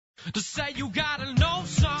To say you gotta know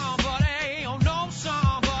somebody, or know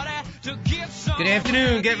somebody to get somebody. Good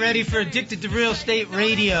afternoon. Get ready for Addicted to Real Estate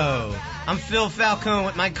Radio. I'm Phil Falcone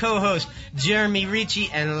with my co-host Jeremy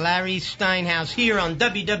Ricci and Larry Steinhaus here on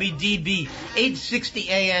WWDB 860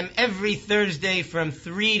 AM every Thursday from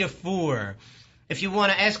 3 to 4. If you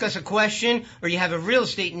want to ask us a question or you have a real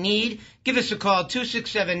estate need, give us a call,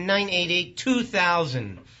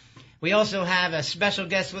 267-988-2000. We also have a special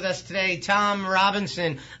guest with us today, Tom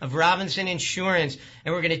Robinson of Robinson Insurance,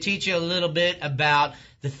 and we're going to teach you a little bit about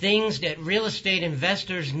the things that real estate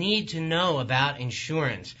investors need to know about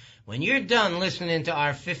insurance. When you're done listening to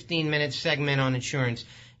our 15-minute segment on insurance,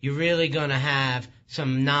 you're really going to have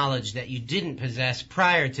some knowledge that you didn't possess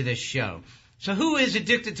prior to this show. So who is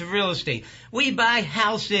addicted to real estate? We buy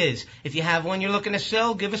houses. If you have one you're looking to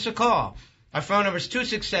sell, give us a call. Our phone number is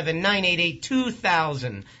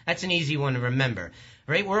 267-988-2000. That's an easy one to remember.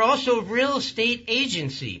 All right? We're also a real estate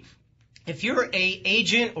agency. If you're an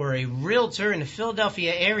agent or a realtor in the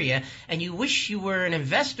Philadelphia area and you wish you were an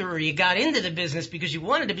investor or you got into the business because you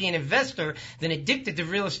wanted to be an investor, then Addicted to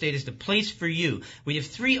Real Estate is the place for you. We have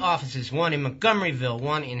 3 offices, one in Montgomeryville,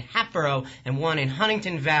 one in Hatboro, and one in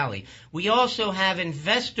Huntington Valley. We also have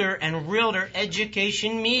investor and realtor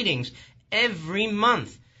education meetings every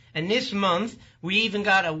month. And this month, we even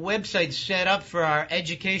got a website set up for our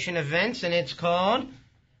education events, and it's called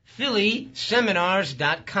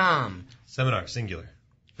PhillySeminars.com. Seminar, singular.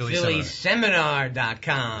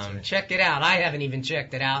 PhillySeminar.com. Right. Check it out. I haven't even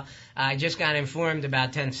checked it out. I just got informed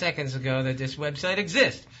about 10 seconds ago that this website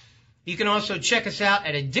exists. You can also check us out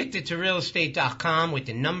at addictedtorealestate.com with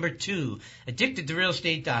the number 2.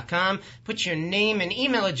 Addictedtorealestate.com. Put your name and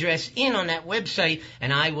email address in on that website,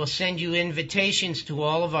 and I will send you invitations to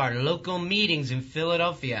all of our local meetings in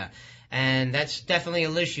Philadelphia. And that's definitely a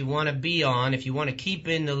list you want to be on if you want to keep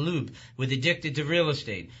in the loop with Addicted to Real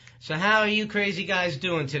Estate. So how are you crazy guys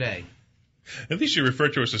doing today? At least you refer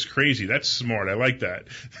to us as crazy. That's smart. I like that.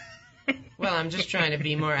 Well, I'm just trying to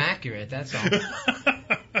be more accurate, that's all.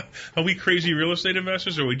 Are we crazy real estate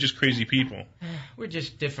investors, or are we just crazy people? We're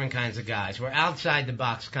just different kinds of guys. We're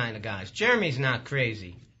outside-the-box kind of guys. Jeremy's not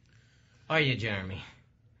crazy. Are you, Jeremy?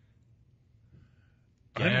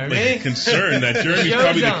 I'm concerned that Jeremy's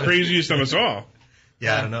probably the craziest of us all.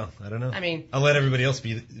 Yeah, I don't know. I mean, I'll let everybody else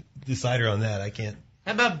be the decider on that. I can't.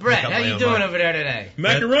 How about Brett? How you doing over there today?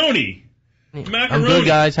 Macaroni. I'm good,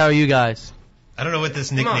 guys. How are you guys? I don't know what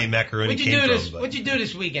this nickname macaroni came from. What'd you do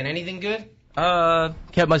this weekend? Anything good?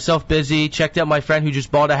 Kept myself busy. Checked out my friend who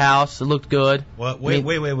just bought a house. It looked good. What? Wait.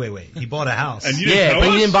 He bought a house. And but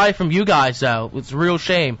he didn't buy it from you guys, though. It's a real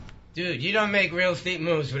shame. Dude, you don't make real estate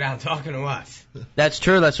moves without talking to us. That's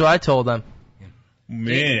true. That's what I told them.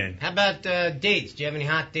 Man. How about dates? Do you have any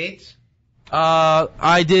hot dates?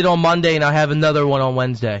 I did on Monday, and I have another one on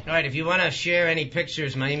Wednesday. All right, if you want to share any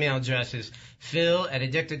pictures, my email address is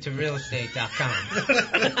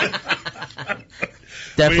phil@addictedtorealestate.com.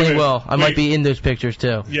 Definitely will. I might be in those pictures,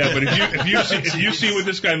 too. Yeah, but if you see what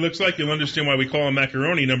this guy looks like, you'll understand why we call him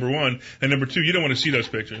macaroni, number 1. And number 2, you don't want to see those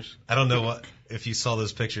pictures. I don't know what if you saw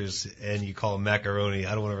those pictures and you call him macaroni.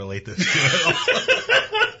 I don't want to relate this to it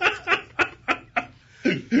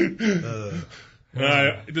at all.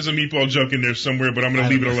 There's a meatball joke in there somewhere, but I'm going to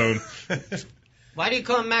leave it alone. Why do you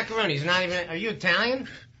call him macaroni? He's not even. Are you Italian?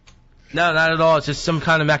 No, not at all. It's just some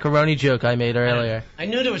kind of macaroni joke I made earlier. I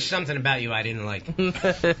knew there was something about you I didn't like. All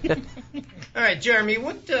right, Jeremy,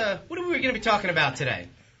 what are we going to be talking about today?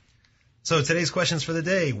 So today's questions for the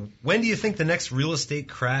day. When do you think the next real estate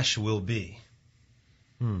crash will be?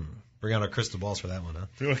 Bring out our crystal balls for that one, huh?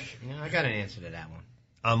 Yeah, I got an answer to that one.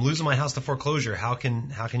 I'm losing my house to foreclosure. How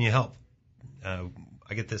can you help? I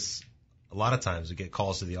get this a lot of times. We get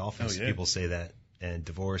calls to the office. Oh, yeah. People say that, and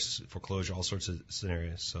divorce, foreclosure, all sorts of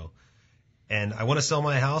scenarios. So, and I want to sell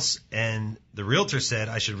my house, and the realtor said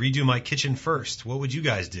I should redo my kitchen first. What would you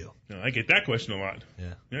guys do? I get that question a lot.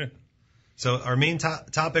 Yeah. So our main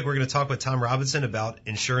topic, we're going to talk with Tom Robinson about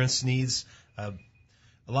insurance needs. A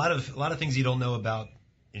lot of things you don't know about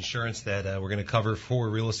insurance that we're going to cover for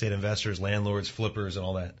real estate investors, landlords, flippers, and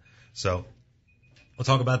all that. So we'll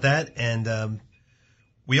talk about that. And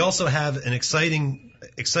we also have an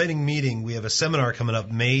exciting meeting. We have a seminar coming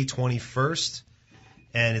up May 21st,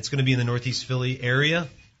 and it's going to be in the Northeast Philly area.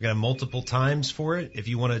 We're going to have multiple times for it. If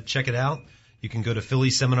you want to check it out, you can go to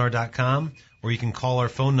PhillySeminar.com, or you can call our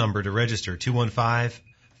phone number to register,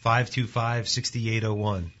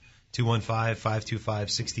 215-525-6801,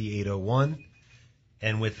 215-525-6801.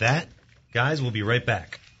 And with that, guys, we'll be right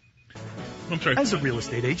back. I'm sorry. As a real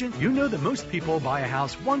estate agent, you know that most people buy a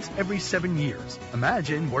house once every 7 years.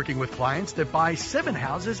 Imagine working with clients that buy 7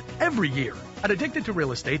 houses every year. At Addicted to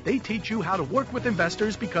Real Estate, they teach you how to work with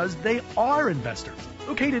investors because they are investors.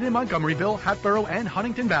 Located in Montgomeryville, Hatboro, and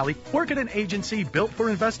Huntington Valley, work at an agency built for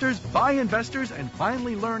investors, by investors, and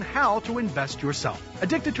finally learn how to invest yourself.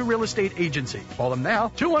 Addicted to Real Estate Agency. Call them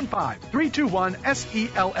now,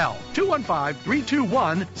 215-321-SELL.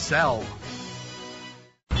 215-321-SELL.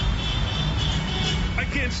 I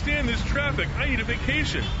can't stand this traffic. I need a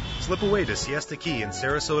vacation. Slip away to Siesta Key in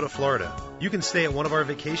Sarasota, Florida. You can stay at one of our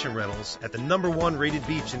vacation rentals at the #1 rated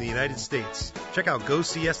beach in the United States. Check out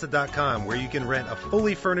GoSiesta.com, where you can rent a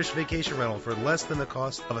fully furnished vacation rental for less than the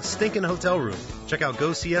cost of a stinking hotel room. Check out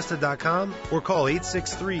GoSiesta.com or call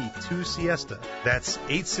 863-2SIESTA. That's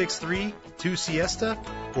 863-2SIESTA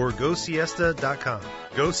or GoSiesta.com.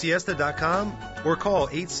 GoSiesta.com or call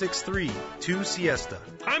 863-2SIESTA.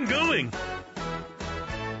 I'm going.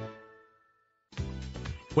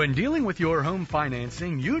 When dealing with your home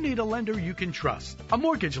financing, you need a lender you can trust. A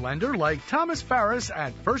mortgage lender like Thomas Farris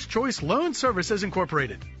at First Choice Loan Services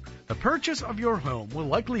Incorporated. The purchase of your home will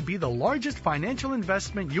likely be the largest financial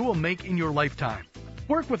investment you will make in your lifetime.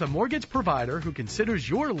 Work with a mortgage provider who considers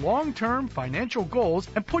your long-term financial goals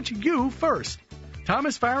and puts you first.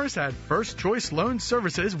 Thomas Farris at First Choice Loan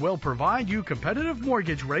Services will provide you competitive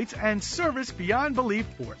mortgage rates and service beyond belief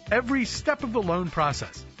for every step of the loan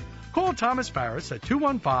process. Call Thomas Farris at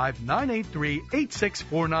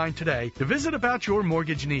 215-983-8649 today to visit about your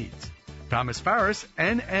mortgage needs. Thomas Farris,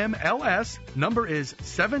 NMLS, number is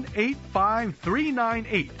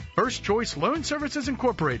 785398. First Choice Loan Services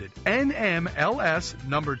Incorporated, NMLS,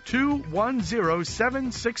 number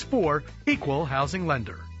 210764, Equal Housing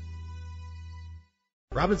Lender.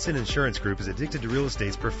 Robinson Insurance Group is Addicted to Real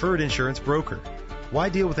Estate's preferred insurance broker. Why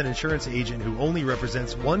deal with an insurance agent who only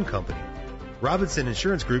represents one company? Robinson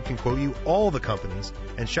Insurance Group can quote you all the companies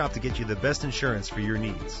and shop to get you the best insurance for your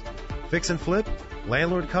needs. Fix and flip,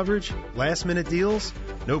 landlord coverage, last-minute deals,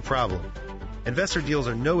 no problem. Investor deals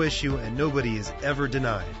are no issue and nobody is ever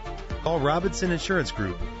denied. Call Robinson Insurance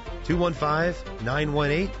Group,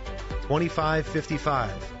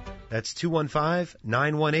 215-918-2555. That's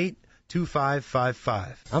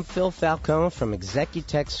 215-918-2555. I'm Phil Falcone from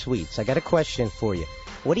Executech Suites. I got a question for you.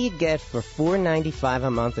 What do you get for $4.95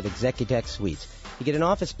 a month at Executech Suites? You get an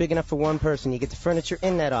office big enough for one person. You get the furniture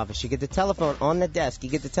in that office. You get the telephone on the desk. You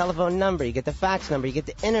get the telephone number. You get the fax number. You get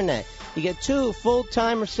the internet. You get 2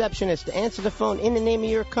 full-time receptionists to answer the phone in the name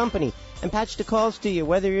of your company and patch the calls to you,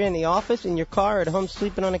 whether you're in the office, in your car, or at home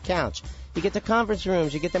sleeping on a couch. You get the conference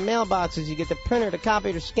rooms, you get the mailboxes, you get the printer, the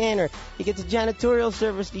copier, the scanner, you get the janitorial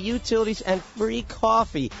service, the utilities, and free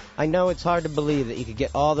coffee. I know it's hard to believe that you could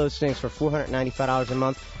get all those things for $495 a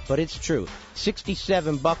month, but it's true.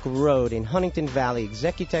 67 Buck Road in Huntington Valley,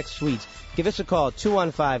 Executech Suites. Give us a call,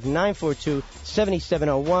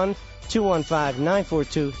 215-942-7701,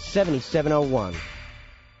 215-942-7701.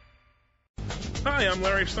 Hi, I'm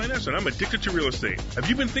Larry Steiness, and I'm addicted to real estate. Have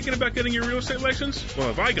you been thinking about getting your real estate license? Well,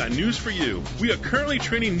 have I got news for you. We are currently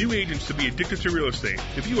training new agents to be addicted to real estate.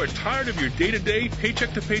 If you are tired of your day-to-day,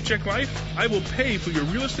 paycheck-to-paycheck life, I will pay for your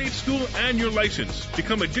real estate school and your license.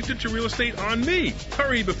 Become addicted to real estate on me.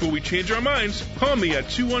 Hurry before we change our minds. Call me at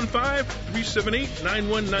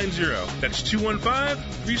 215-378-9190. That's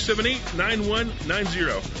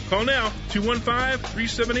 215-378-9190. Call now,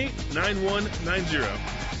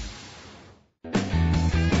 215-378-9190.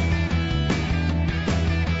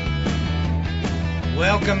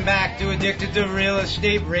 Welcome back to Addicted to Real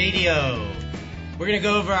Estate Radio. We're going to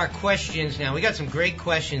go over our questions now. We got some great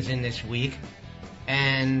questions in this week.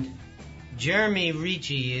 And Jeremy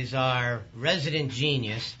Ricci is our resident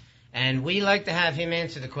genius. And we like to have him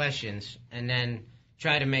answer the questions and then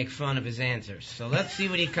try to make fun of his answers. So let's see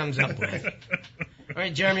what he comes up with. All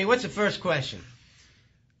right, Jeremy, what's the first question?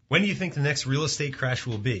 When do you think the next real estate crash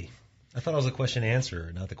will be? I thought I was a question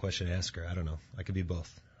answerer, not the question asker. I don't know. I could be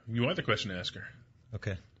both. You are the question asker.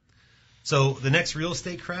 Okay. So the next real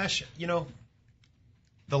estate crash,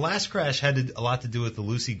 the last crash had a lot to do with the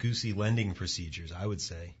loosey-goosey lending procedures, I would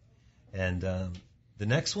say. And the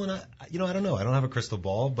next one, I don't know. I don't have a crystal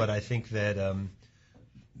ball, but I think that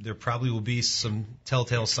there probably will be some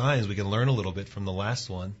telltale signs we can learn a little bit from the last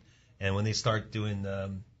one. And when they start doing,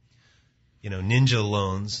 ninja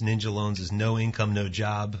loans is no income, no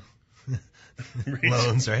job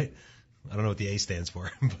loans, right? I don't know what the A stands for.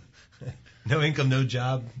 No income, no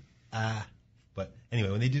job. But anyway,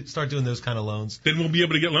 when they start doing those kind of loans, then we'll be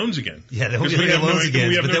able to get loans again. Yeah, then we'll be able to get loans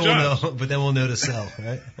again. But then we'll know to sell,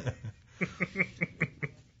 right?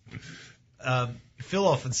 Phil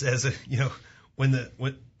often says, when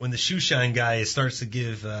when the shoe shine guy starts to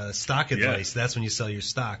give stock advice, that's when you sell your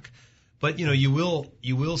stock. But you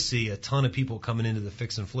will see a ton of people coming into the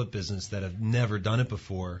fix and flip business that have never done it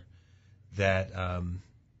before. That I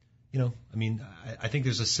think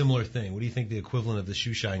there's a similar thing. What do you think the equivalent of the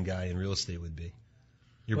shoe shine guy in real estate would be?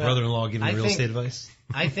 Your brother-in-law giving real estate advice?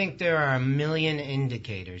 I think there are a million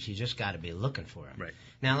indicators. You just got to be looking for them. Right.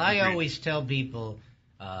 Now, I always tell people,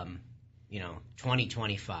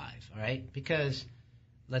 2025, all right? Because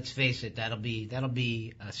let's face it, that'll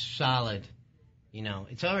be a solid.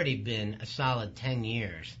 It's already been a solid 10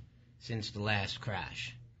 years since the last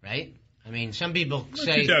crash, right? I mean, some people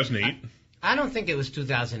say 2008. I don't think it was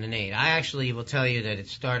 2008. I actually will tell you that it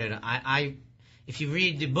started. If you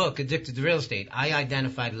read the book Addicted to Real Estate, I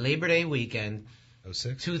identified Labor Day weekend,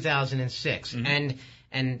 2006, and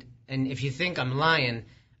if you think I'm lying,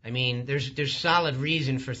 I mean, there's solid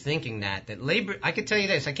reason for thinking that labor. I could tell you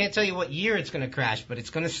this. I can't tell you what year it's going to crash, but it's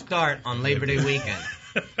going to start on Labor Day weekend.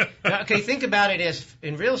 Now, okay, think about it as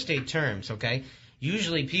in real estate terms. Okay,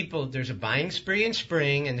 usually there's a buying spree in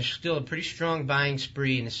spring, and there's still a pretty strong buying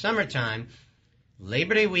spree in the summertime.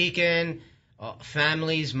 Labor Day weekend,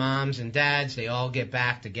 families, moms and dads, they all get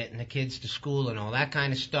back to getting the kids to school and all that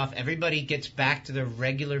kind of stuff. Everybody gets back to their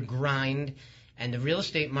regular grind. And the real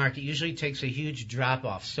estate market usually takes a huge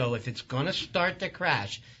drop-off. So if it's going to start to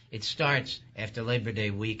crash, it starts after Labor Day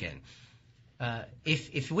weekend.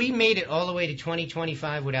 If we made it all the way to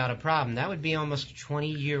 2025 without a problem, that would be almost a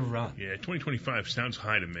 20-year run. Yeah, 2025 sounds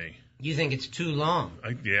high to me. You think it's too long?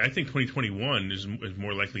 I think 2021 is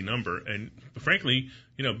more likely number. And frankly,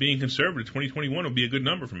 being conservative, 2021 will be a good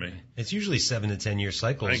number for me. It's usually 7 to 10 year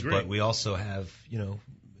cycles, I agree. But we also have,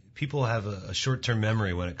 people have a short-term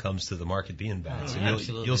memory when it comes to the market being bad. So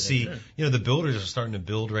you'll see, the builders are starting to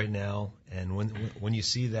build right now, and when you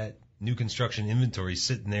see that new construction inventory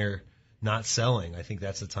sitting there not selling, I think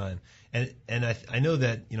that's the time. And I know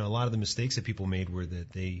that a lot of the mistakes that people made were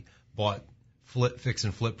that they bought fix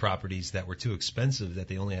and flip properties that were too expensive, that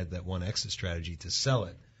they only had that one exit strategy to sell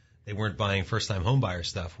it. They weren't buying first-time home buyer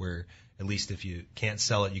stuff where at least if you can't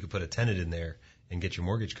sell it, you could put a tenant in there and get your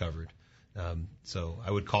mortgage covered. So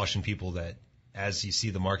I would caution people that as you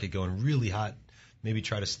see the market going really hot, maybe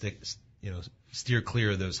try to steer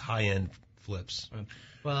clear of those high-end flips.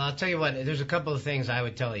 Well, I'll tell you what, there's a couple of things I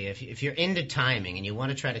would tell you. If you're into timing and you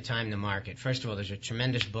want to try to time the market, first of all, there's a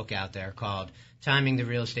tremendous book out there called Timing the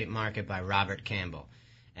Real Estate Market by Robert Campbell.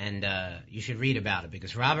 And you should read about it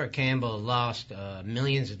because Robert Campbell lost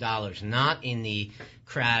millions of dollars, not in the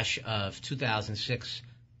crash of 2006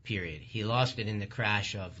 period. He lost it in the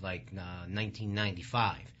crash of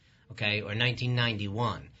 1995, okay, or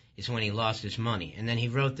 1991 is when he lost his money. And then he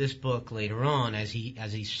wrote this book later on as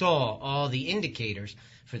he saw all the indicators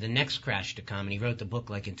for the next crash to come, and he wrote the book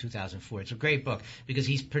in 2004. It's a great book because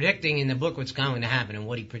he's predicting in the book what's going to happen, and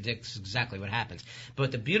what he predicts exactly what happens.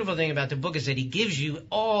 But the beautiful thing about the book is that he gives you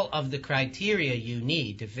all of the criteria you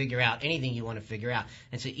need to figure out anything you want to figure out.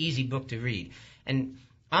 It's an easy book to read. And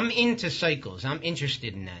I'm into cycles. I'm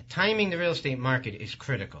interested in that. Timing the real estate market is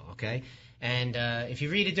critical, okay? And if you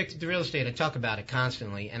read Addicted to Real Estate, I talk about it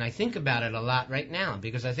constantly, and I think about it a lot right now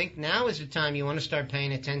because I think now is the time you want to start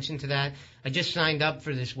paying attention to that. I just signed up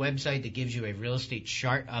for this website that gives you a real estate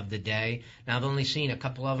chart of the day. Now, I've only seen a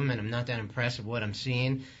couple of them, and I'm not that impressed with what I'm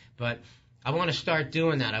seeing, but I want to start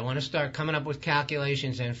doing that. I want to start coming up with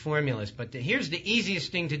calculations and formulas. But here's the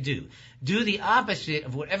easiest thing to do. Do the opposite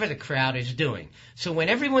of whatever the crowd is doing. So when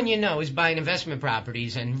everyone you know is buying investment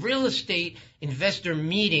properties and real estate investor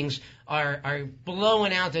meetings are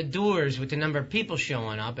blowing out the doors with the number of people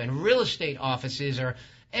showing up, and real estate offices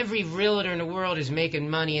every realtor in the world is making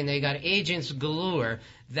money and they got agents galore,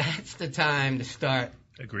 that's the time to start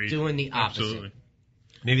doing the opposite. Absolutely.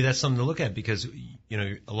 Maybe that's something to look at because,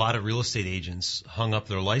 a lot of real estate agents hung up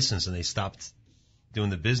their license and they stopped doing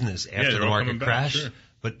the business after the market crashed. Sure.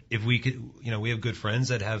 But if we could, we have good friends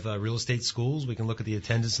that have real estate schools. We can look at the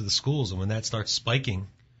attendance of the schools, and when that starts spiking,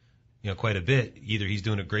 quite a bit, either he's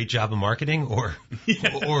doing a great job of marketing or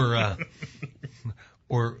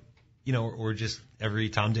just every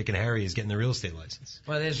Tom, Dick, and Harry is getting the real estate license.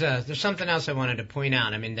 Well, there's something else I wanted to point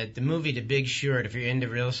out. I mean, that the movie The Big Short, if you're into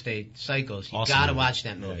real estate cycles, you got to watch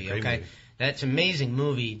that movie, okay? Movie. That's an amazing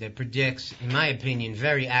movie that predicts, in my opinion,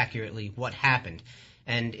 very accurately what happened.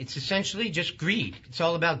 And it's essentially just greed. It's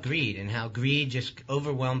all about greed and how greed just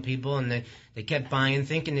overwhelmed people, and they kept buying,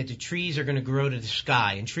 thinking that the trees are going to grow to the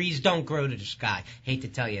sky. And trees don't grow to the sky. Hate to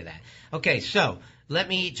tell you that. Okay, so let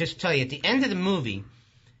me just tell you, at the end of the movie,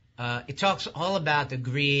 it talks all about the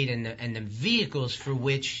greed and the vehicles for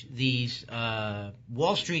which these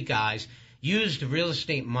Wall Street guys use the real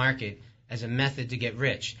estate market as a method to get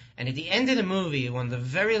rich. And at the end of the movie, one of the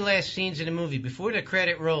very last scenes of the movie, before the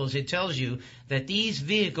credit rolls, it tells you that these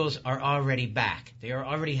vehicles are already back. They are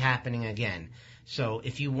already happening again. So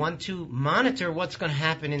if you want to monitor what's going to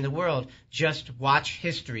happen in the world, just watch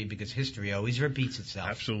history, because history always repeats itself.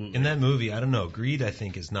 Absolutely. In that movie, I don't know, greed, I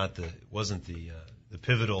think, wasn't the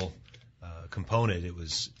pivotal component. It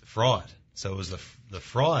was fraud. So it was the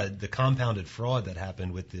fraud, the compounded fraud that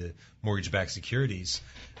happened with the mortgage-backed securities.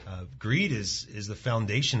 Greed is the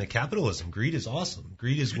foundation of capitalism. Greed is awesome.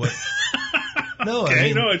 Greed is what. No, okay, I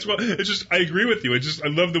mean, no, it's just I agree with you. I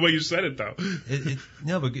love the way you said it, though.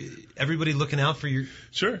 No, but everybody looking out for your.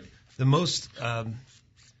 Sure. The most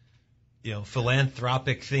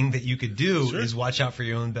philanthropic thing that you could do is watch out for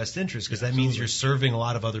your own best interest, because that means you're serving a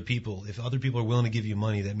lot of other people. If other people are willing to give you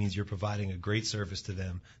money, that means you're providing a great service to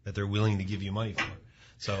them that they're willing to give you money for.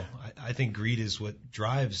 So I think greed is what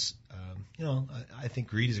drives. I think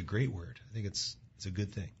greed is a great word. I think it's a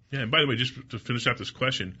good thing. Yeah, and by the way, just to finish out this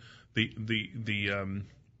question, the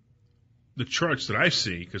charts that I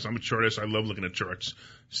see, because I'm a chartist, I love looking at charts,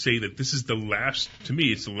 say that this is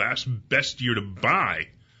it's the last best year to buy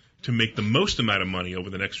to make the most amount of money over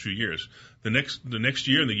the next few years. The next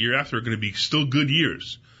year and the year after are going to be still good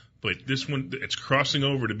years. But this one, it's crossing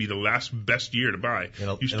over to be the last best year to buy. In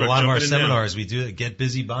a lot of our seminars, we do get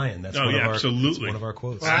busy buying. That's one of our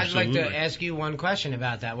quotes. Well, I'd like to ask you one question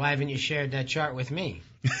about that. Why haven't you shared that chart with me?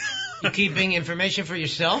 You keeping information for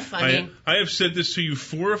yourself? I have said this to you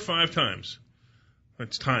 4 or 5 times.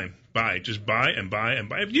 It's time. Buy. Just buy and buy and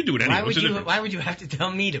buy. You do it anyway. Why would you have to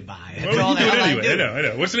tell me to buy? That's all the hell I do. I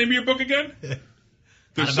know. What's the name of your book again?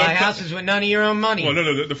 How to buy houses with none of your own money. Well,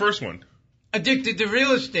 no, the first one. Addicted to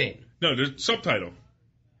Real Estate. No, the subtitle.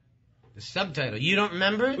 The subtitle. You don't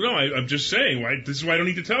remember? No, I'm just saying. This is why I don't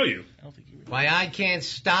need to tell you. Why I can't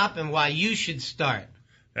stop and why you should start.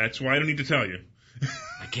 That's why I don't need to tell you.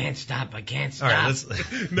 I can't stop. I can't All stop.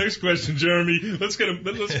 right, next question, Jeremy. Let's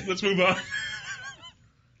move on.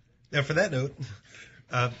 Now, for that note,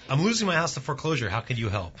 I'm losing my house to foreclosure. How can you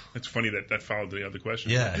help? It's funny that followed the other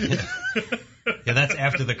question. Yeah. Yeah, that's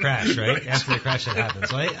after the crash, right? After the crash that happened.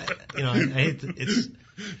 So I hate it's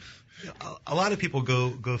a lot of people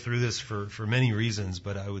go through this for many reasons,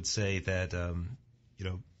 but I would say that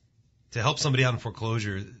to help somebody out in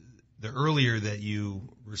foreclosure, the earlier that you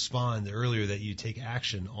respond, the earlier that you take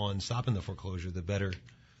action on stopping the foreclosure, the better,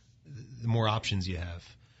 the more options you have.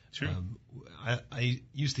 Sure. I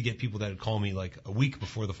used to get people that would call me like a week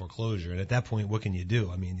before the foreclosure, and at that point, what can you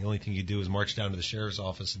do? I mean, the only thing you do is march down to the sheriff's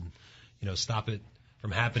office and stop it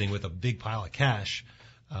from happening with a big pile of cash.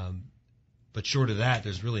 But short of that,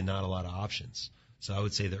 there's really not a lot of options. So I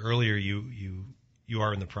would say the earlier you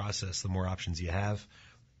are in the process, the more options you have.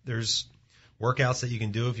 There's workouts that you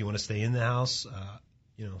can do if you want to stay in the house.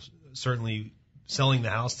 Certainly selling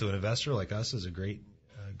the house to an investor like us is a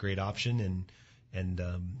great option, and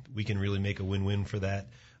we can really make a win-win for that.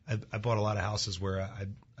 I bought a lot of houses where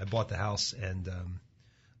I bought the house and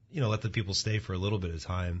let the people stay for a little bit of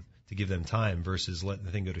time to give them time versus letting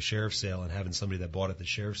the thing go to sheriff's sale and having somebody that bought at the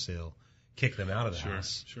sheriff's sale kick them out of the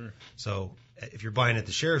house. Sure. So if you're buying at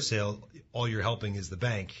the sheriff's sale, all you're helping is the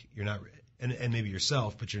bank. You're not, and maybe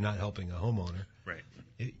yourself, but you're not helping a homeowner. Right.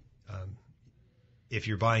 If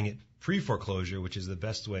you're buying it pre-foreclosure, which is the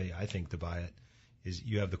best way I think to buy it, is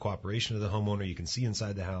you have the cooperation of the homeowner. You can see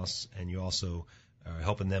inside the house, and you also are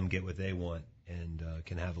helping them get what they want, and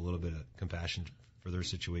can have a little bit of compassion for their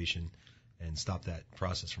situation and stop that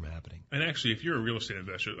process from happening. And actually, if you're a real estate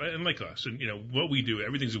investor, and like us, and what we do,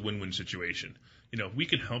 everything's a win-win situation. We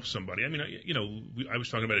can help somebody. I mean, I was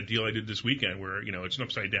talking about a deal I did this weekend where it's an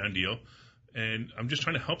upside-down deal, and I'm just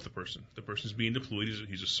trying to help the person. The person's being deployed.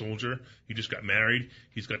 He's a soldier. He just got married.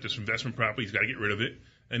 He's got this investment property. He's got to get rid of it,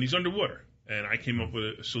 and he's underwater. And I came up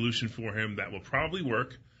with a solution for him that will probably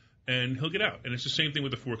work, and he'll get out. And it's the same thing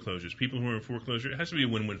with the foreclosures. People who are in foreclosure, it has to be a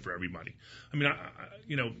win-win for everybody. I mean,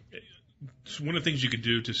 one of the things you could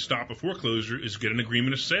do to stop a foreclosure is get an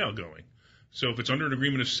agreement of sale going. So if it's under an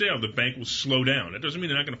agreement of sale, the bank will slow down. That doesn't mean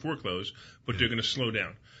they're not going to foreclose, but they're going to slow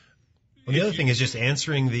down. Well, the other thing is just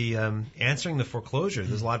answering the foreclosure.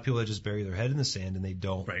 There's a lot of people that just bury their head in the sand and they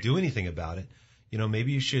don't do anything about it.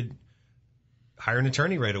 Maybe you should hire an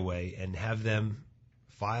attorney right away and have them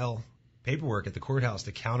file paperwork at the courthouse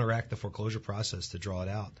to counteract the foreclosure process, to draw it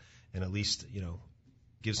out, and at least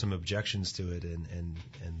give some objections to it and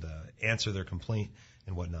answer their complaint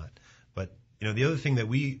and whatnot. But the other thing that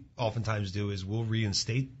we oftentimes do is we'll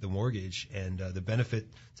reinstate the mortgage, and the benefit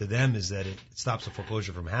to them is that it stops the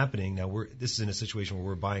foreclosure from happening. Now this is in a situation where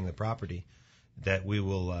we're buying the property, that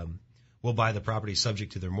we'll we'll buy the property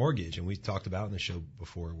subject to their mortgage, and we talked about in the show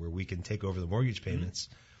before where we can take over the mortgage payments.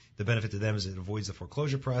 The benefit to them is it avoids the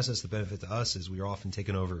foreclosure process. The benefit to us is we are often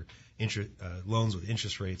taking over loans with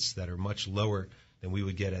interest rates that are much lower than we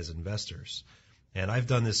would get as investors. And I've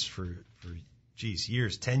done this for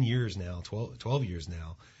years, 10 years now, 12 years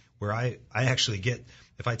now, where I actually get,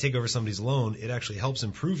 if I take over somebody's loan, it actually helps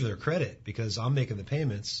improve their credit because I'm making the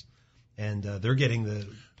payments and they're getting the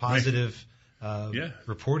positive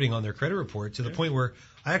reporting on their credit report to the point where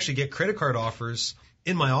I actually get credit card offers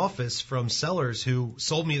in my office from sellers who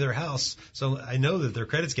sold me their house. So I know that their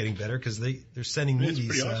credit's getting better because they're sending me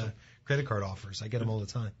these credit card offers. I get them all the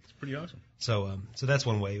time. It's pretty awesome. So that's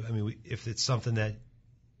one way. I mean, if it's something that,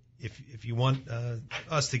 if you want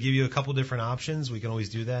us to give you a couple different options, we can always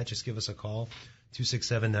do that. Just give us a call,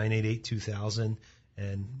 267-988-2000,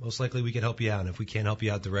 and most likely we can help you out. And if we can't help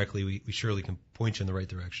you out directly, we surely can point you in the right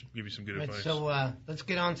direction. Give you some good advice. So let's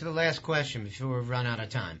get on to the last question before we run out of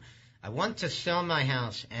time. I want to sell my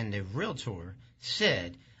house, and the realtor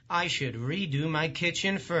said I should redo my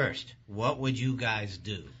kitchen first. What would you guys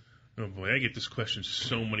do? Oh, boy, I get this question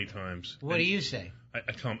so many times. What do you say?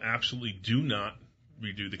 I tell them absolutely do not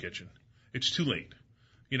redo the kitchen. It's too late.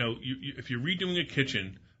 You know, if you're redoing a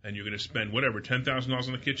kitchen and you're going to spend whatever, $10,000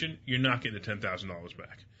 on the kitchen, you're not getting the $10,000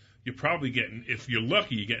 back. You're probably getting, if you're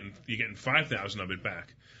lucky, you're getting $5,000 of it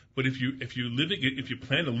back. But if you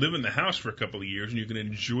plan to live in the house for a couple of years and you're going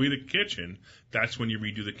to enjoy the kitchen, that's when you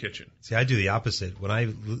redo the kitchen. See, I do the opposite.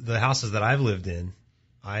 The houses that I've lived in,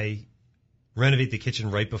 I renovate the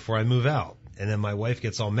kitchen right before I move out, and then my wife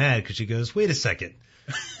gets all mad because she goes, "Wait a second,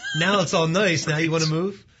 now it's all nice. Now you want to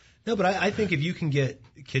move?" No, but I think if you can get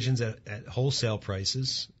kitchens at wholesale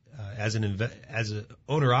prices as an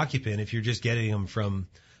owner occupant, if you're just getting them from,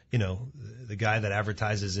 the guy that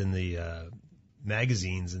advertises in the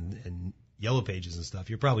magazines and yellow pages and stuff,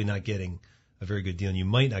 you're probably not getting a very good deal, and you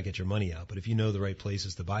might not get your money out. But if you know the right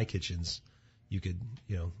places to buy kitchens, you could,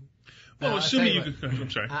 Well, assuming you could. I'm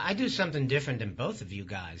sorry. I do something different than both of you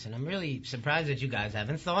guys, and I'm really surprised that you guys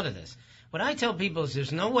haven't thought of this. What I tell people is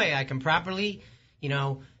there's no way I can properly,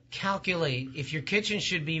 calculate if your kitchen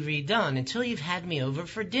should be redone until you've had me over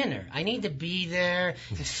for dinner. I need to be there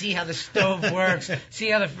to see how the stove works, see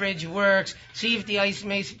how the fridge works, see if the ice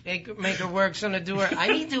maker works on the door. I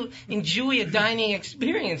need to enjoy a dining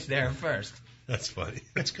experience there first. That's funny.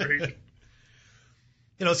 That's great.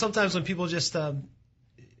 Sometimes when people just,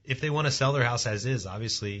 if they want to sell their house as is,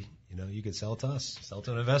 obviously, you could sell it to us, sell it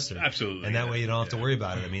to an investor. Absolutely. And that way you don't have to worry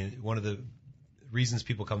about it. I mean, one of the reasons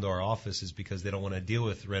people come to our office is because they don't want to deal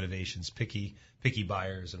with renovations, picky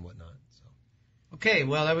buyers and whatnot. So. Okay,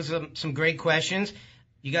 well, that was some great questions.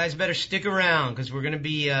 You guys better stick around because we're going to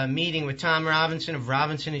be meeting with Tom Robinson of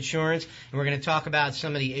Robinson Insurance, and we're going to talk about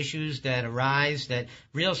some of the issues that arise that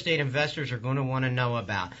real estate investors are going to want to know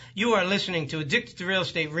about. You are listening to Addicted to Real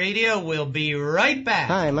Estate Radio. We'll be right back.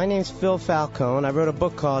 Hi, my name's Phil Falcone. I wrote a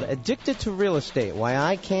book called Addicted to Real Estate, Why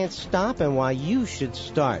I Can't Stop and Why You Should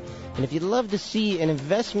Start. And if you'd love to see an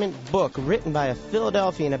investment book written by a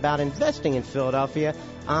Philadelphian about investing in Philadelphia,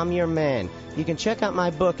 I'm your man. You can check out my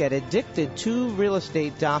book at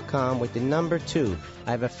addicted2realestate.com with the number 2.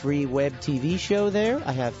 I have a free web TV show there.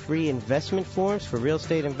 I have free investment forums for real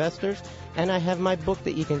estate investors. And I have my book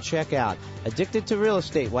that you can check out, Addicted to Real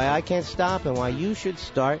Estate, Why I Can't Stop and Why You Should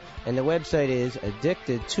Start. And the website is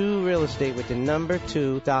addicted2realestate with the number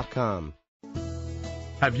 2.com.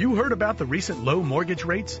 Have you heard about the recent low mortgage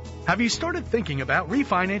rates? Have you started thinking about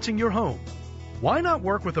refinancing your home? Why not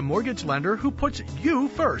work with a mortgage lender who puts you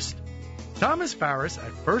first? Thomas Farris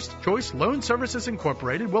at First Choice Loan Services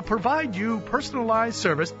Incorporated will provide you personalized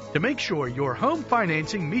service to make sure your home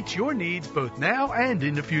financing meets your needs both now and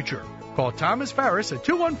in the future. Call Thomas Farris at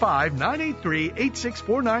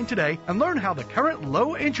 215-983-8649 today and learn how the current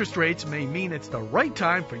low interest rates may mean it's the right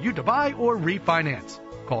time for you to buy or refinance.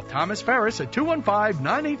 Call Thomas Farris at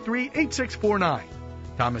 215-983-8649.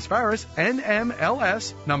 Thomas Farris,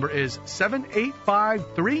 NMLS, number is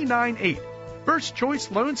 785398. First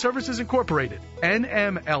Choice Loan Services Incorporated,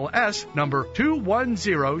 NMLS, number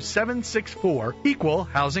 210764, Equal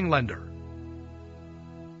Housing Lender.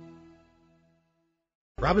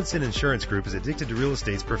 Robinson Insurance Group is Addicted to Real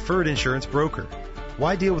Estate's preferred insurance broker.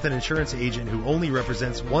 Why deal with an insurance agent who only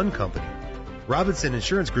represents one company? Robinson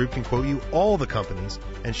Insurance Group can quote you all the companies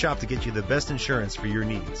and shop to get you the best insurance for your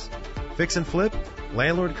needs. Fix and flip,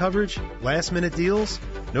 landlord coverage, last-minute deals,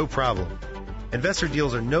 no problem. Investor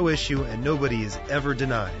deals are no issue and nobody is ever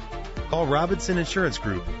denied. Call Robinson Insurance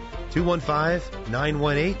Group,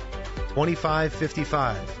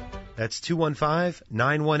 215-918-2555. That's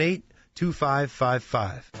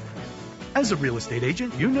 215-918-2555. As a real estate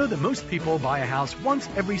agent, you know that most people buy a house once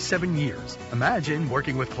every 7 years. Imagine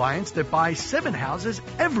working with clients that buy 7 houses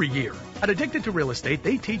every year. At Addicted to Real Estate,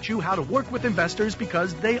 they teach you how to work with investors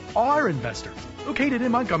because they are investors. Located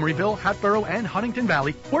in Montgomeryville, Hatboro, and Huntington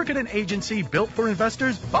Valley, work at an agency built for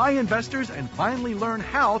investors, by investors, and finally learn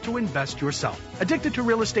how to invest yourself. Addicted to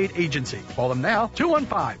Real Estate Agency. Call them now,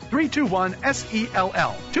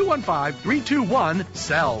 215-321-SELL.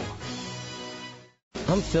 215-321-SELL.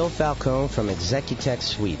 I'm Phil Falcone from Executech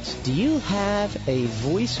Suites. Do you have a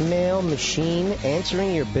voicemail machine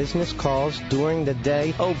answering your business calls during the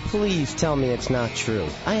day? Oh, please tell me it's not true.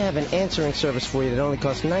 I have an answering service for you that only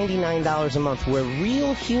costs $99 a month. We're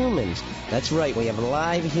real humans. That's right, we have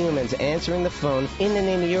live humans answering the phone in the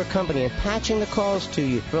name of your company and patching the calls to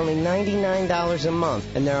you for only $99 a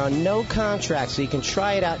month. And there are no contracts, so you can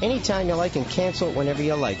try it out anytime you like and cancel it whenever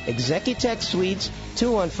you like. Executech Suites,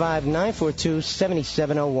 215-942-7701.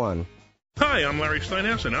 Hi, I'm Larry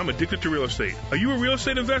Steinhaus, and I'm addicted to real estate. Are you a real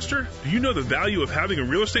estate investor? Do you know the value of having a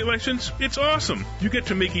real estate license? It's awesome. You get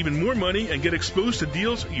to make even more money and get exposed to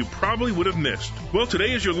deals you probably would have missed. Well,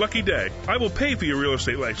 today is your lucky day. I will pay for your real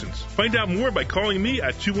estate license. Find out more by calling me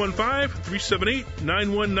at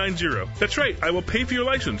 215-378-9190. That's right, I will pay for your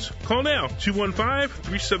license. Call now,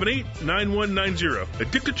 215-378-9190.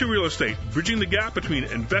 Addicted to real estate, bridging the gap between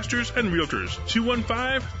investors and realtors.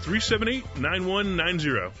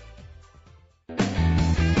 215-378-9190.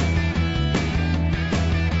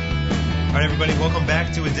 All right, everybody, welcome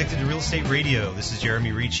back to Addicted to Real Estate Radio. This is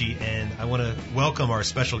Jeremy Ricci, and I want to welcome our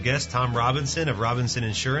special guest, Tom Robinson of Robinson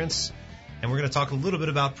Insurance. And we're going to talk a little bit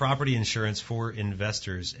about property insurance for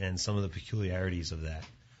investors and some of the peculiarities of that.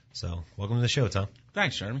 So, welcome to the show, Tom.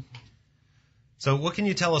 Thanks, Jeremy. So, what can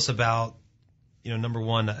you tell us about, number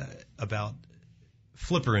one, about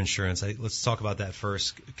flipper insurance? Let's talk about that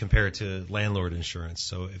first, compared to landlord insurance.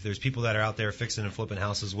 So, if there's people that are out there fixing and flipping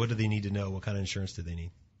houses, what do they need to know? What kind of insurance do they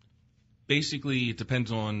need? Basically, it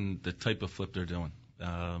depends on the type of flip they're doing.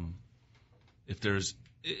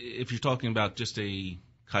 If you're talking about just a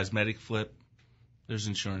cosmetic flip, there's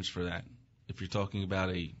insurance for that. If you're talking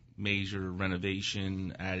about a major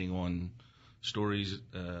renovation, adding on stories,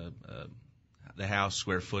 the house,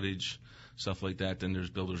 square footage, stuff like that, then there's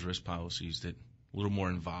builder's risk policies that a little more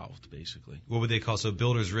involved, basically. What would they call? So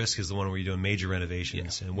builder's risk is the one where you're doing major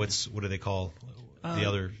renovations. Yeah. And what do they call the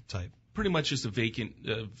other type? Pretty much just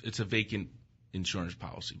it's a vacant insurance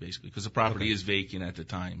policy, basically, because the property is vacant at the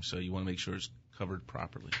time, so you want to make sure it's covered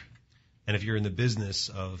properly. And if you're in the business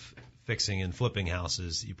of fixing and flipping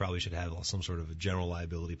houses, you probably should have some sort of a general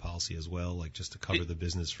liability policy as well, like just to cover the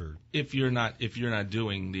business for. If you're not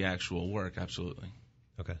doing the actual work, absolutely.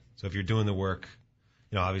 Okay. So if you're doing the work,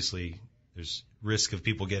 obviously there's risk of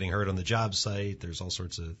people getting hurt on the job site. There's all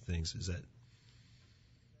sorts of things. Is that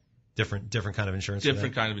different kind of insurance?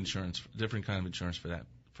 Different kind of insurance for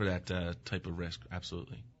that type of risk.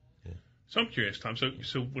 Absolutely. Yeah. So I'm curious, Tom.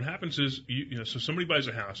 So what happens is, so somebody buys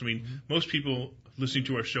a house. I mean, most people listening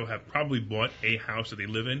to our show have probably bought a house that they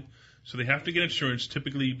live in, so they have to get insurance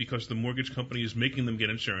typically because the mortgage company is making them get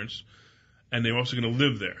insurance, and they're also going to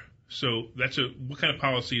live there. So what kind of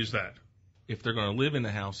policy is that? If they're going to live in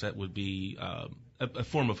the house, that would be a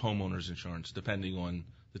form of homeowners insurance, depending on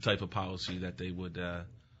the type of policy that they would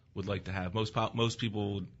like to have. Most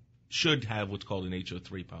people should have what's called an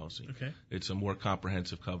A2RE policy. Okay. It's a more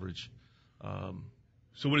comprehensive coverage.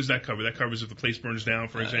 So what does that cover? That covers if the place burns down,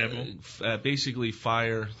 for example? Basically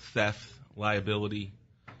fire, theft, liability,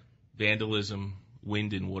 vandalism,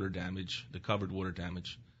 wind and water damage, the covered water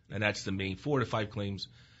damage. And that's the main 4 to 5 claims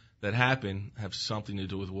that happen have something to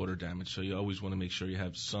do with water damage. So you always want to make sure you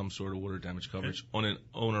have some sort of water damage coverage on an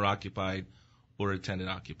owner-occupied or a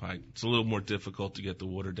tenant-occupied. It's a little more difficult to get the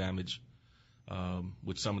water damage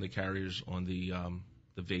with some of the carriers on the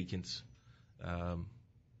vacants and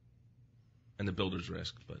the builder's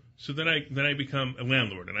risk. But so then I become a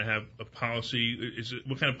landlord and I have a policy.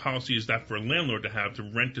 What kind of policy is that for a landlord to have to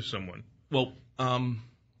rent to someone? Well,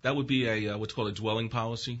 that would be a what's called a dwelling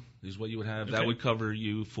policy is what you would have. Okay. That would cover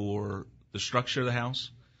you for the structure of the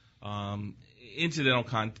house, incidental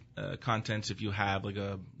contents if you have like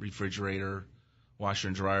a refrigerator, washer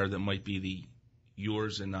and dryer that might be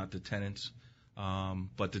yours and not the tenant's.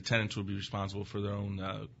 But the tenants would be responsible for their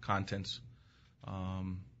own contents.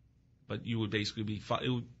 But you would basically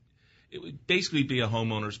it would basically be a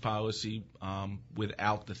homeowner's policy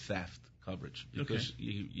without the theft coverage because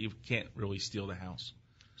you can't really steal the house.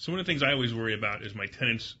 So one of the things I always worry about is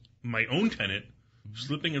my own tenant,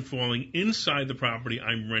 slipping and falling inside the property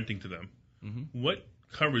I'm renting to them. Mm-hmm. What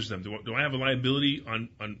covers them? Do I have a liability on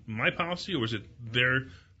my policy, or is it their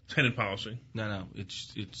tenant policy? No,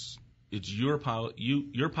 it's it's your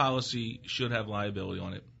your policy should have liability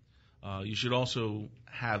on it. You should also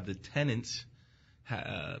have the tenants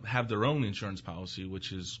have their own insurance policy,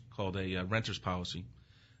 which is called a renter's policy.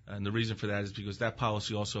 And the reason for that is because that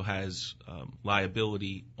policy also has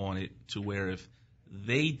liability on it, to where if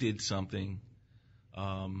they did something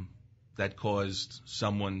that caused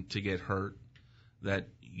someone to get hurt that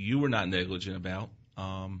you were not negligent about,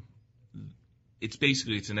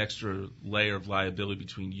 it's an extra layer of liability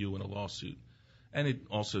between you and a lawsuit. And it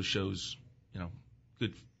also shows,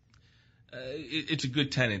 good. It's a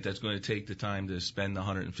good tenant that's going to take the time to spend the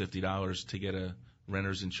 $150 to get a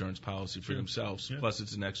renter's insurance policy for themselves. Yeah. Plus,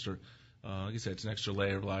 it's an extra, like I said, it's an extra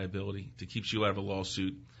layer of liability to keep you out of a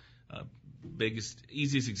lawsuit.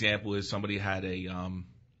 Easiest example is somebody would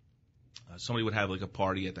have like a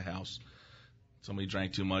party at the house. Somebody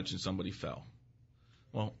drank too much and somebody fell.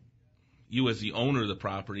 Well, you as the owner of the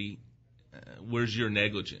property, where's your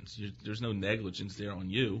negligence? There's no negligence there on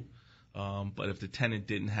you. But if the tenant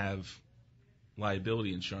didn't have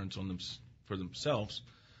liability insurance on them for themselves,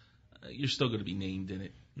 you're still going to be named in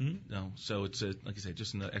it. Mm-hmm. No, so it's like I said,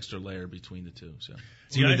 just an extra layer between the two. So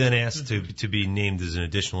you would then ask to be named as an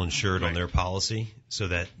additional insured on their policy, so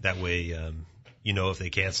that way if they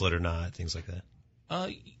cancel it or not, things like that.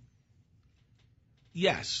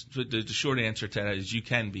 Yes, the short answer to that is you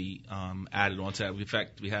can be added onto that. In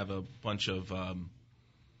fact, we have a bunch of what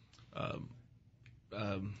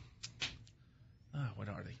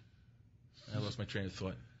are they? I lost my train of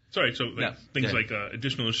thought. Sorry, so things like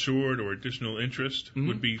additional insured or additional interest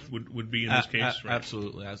would be in this case, right?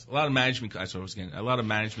 Absolutely. A lot of management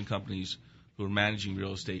companies who are managing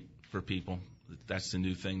real estate for people, that's the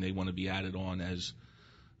new thing. They want to be added on as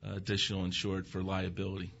additional insured for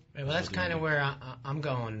liability. Right, well, that's kind of where I'm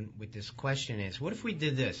going with this question is, what if we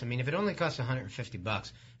did this? I mean, if it only costs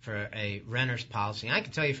 $150 for a renter's policy, I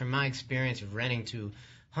can tell you from my experience of renting to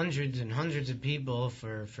hundreds and hundreds of people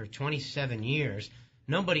for 27 years,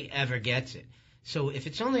 nobody ever gets it. So if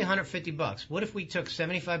it's only $150, what if we took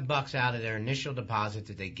 $75 out of their initial deposit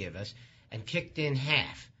that they give us and kicked in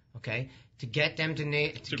half, okay, to get them to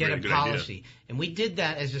get a policy? Idea. And we did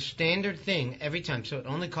that as a standard thing every time. So it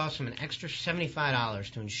only costs them an extra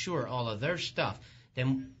 $75 to insure all of their stuff.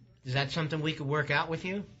 Then is that something we could work out with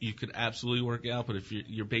you? You could absolutely work out, but if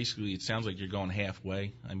you're basically, it sounds like you're going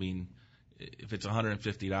halfway. I mean, if it's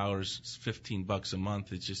 $150, it's $15 a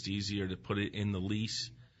month. It's just easier to put it in the lease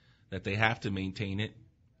that they have to maintain it.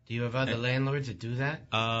 Do you have other landlords that do that?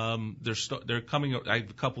 They're coming. I have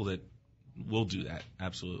a couple that will do that.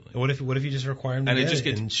 Absolutely. What if you just require them to get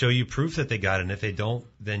it and show you proof that they got it? And if they don't,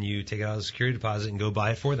 then you take it out of the security deposit and go buy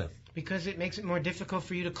it for them. Because it makes it more difficult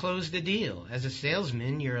for you to close the deal. As a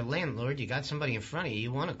salesman, you're a landlord. You got somebody in front of you.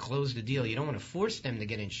 You want to close the deal. You don't want to force them to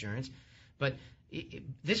get insurance. But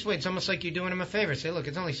this way, it's almost like you're doing them a favor. Say, look,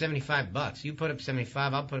 it's only $75. You put up $75,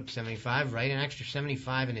 I'll put up $75. Write an extra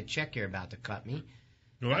 $75 in a check you're about to cut me.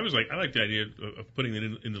 No, I like the idea of putting it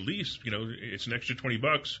in the lease. It's an extra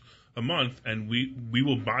 $20 a month, and we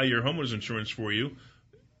will buy your homeowner's insurance for you.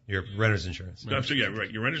 Your renter's insurance. So yeah,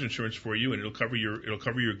 right. Your renter's insurance for you, and it'll cover your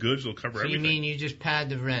goods. It'll cover everything. So you mean you just pad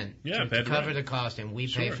the rent to cover the cost, and we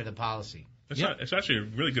pay for the policy? It's actually a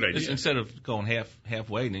really good idea. Instead of going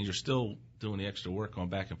halfway, and then you're still doing the extra work, going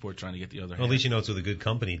back and forth, trying to get the other half. Well, at least you know it's with a good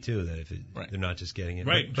company too. That if they're not just getting it.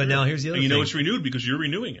 Right. But now here's the other thing. You know it's renewed because you're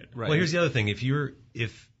renewing it. Right. Well, here's the other thing.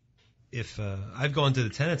 If I've gone to the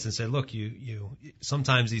tenants and said, look, you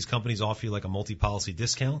sometimes these companies offer you like a multi-policy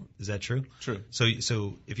discount. Is that true? True.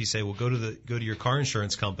 So if you say, well, go to your car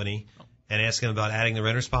insurance company and ask them about adding the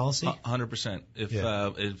renter's policy. 100%.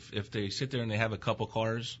 If they sit there and they have a couple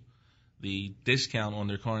cars, the discount on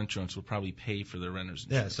their car insurance will probably pay for their renter's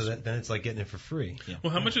insurance. Yeah, so then it's like getting it for free. Yeah.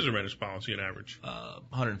 Well, how much is a renter's policy on average?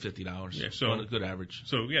 $150. Yeah, so a good average.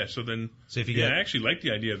 So if you I actually like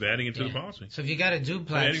the idea of adding it to the policy. So if you got a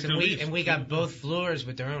duplex and we got both floors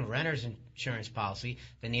with their own renter's insurance policy,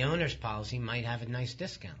 then the owner's policy might have a nice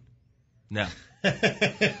discount. No.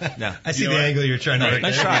 I see the angle you're trying to make.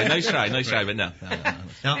 Nice try, but no.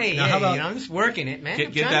 Now, how about, I'm just working it, man.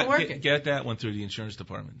 I'm trying to work it. Get that one through the insurance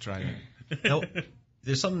department. Try it. Now,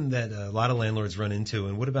 there's something that a lot of landlords run into,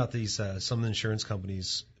 and what about these some insurance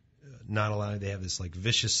companies not allowing? They have this like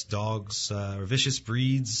vicious dogs or vicious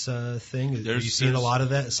breeds thing. Are you seeing a lot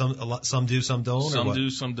of that? Some do, some don't. Some do,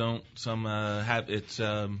 some don't. Some have it's.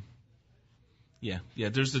 Yeah.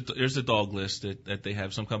 There's the dog list that they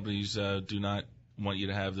have. Some companies do not want you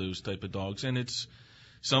to have those type of dogs, and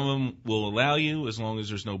some of them will allow you as long as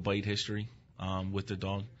there's no bite history with the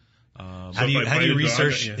dog. How do you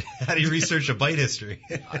research? How do you research a bite history?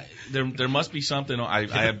 There must be something. I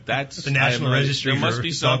have that's the National Registry. There must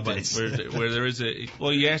be something bites. where there is a.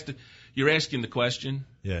 Well, you're asking the question.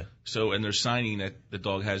 Yeah. So and they're signing that the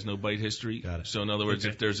dog has no bite history. Got it. So in other words,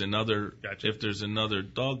 Okay. if there's another Gotcha. if there's another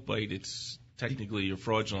dog bite, it's technically you're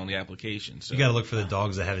fraudulent on the application. So You got to look for the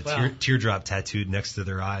dogs that have a Well- teardrop tattooed next to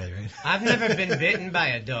their eye, right? I've never been bitten by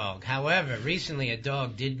a dog. However, recently a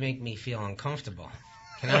dog did make me feel uncomfortable.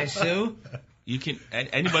 Can I sue? you can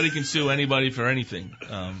anybody can sue anybody for anything.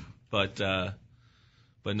 But no.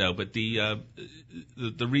 But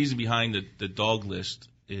the reason behind the dog list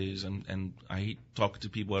is, and I talk to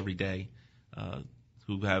people every day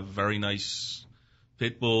who have very nice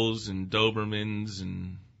pit bulls and Dobermans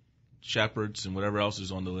and shepherds and whatever else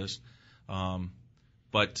is on the list.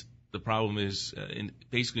 But the problem is,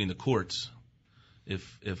 basically in the courts,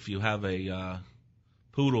 if you have a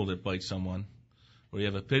poodle that bites someone, or you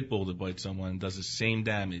have a pit bull that bites someone and does the same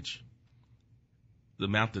damage, the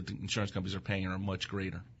amount that the insurance companies are paying are much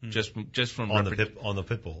greater, just from on the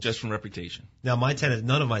pit bulls. just from reputation. Now,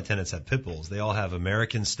 none of my tenants have pit bulls. They all have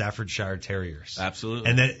American Staffordshire Terriers. Absolutely.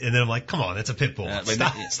 And then I'm like, come on, it's a pit bull.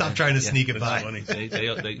 Stop trying to sneak it by. funny.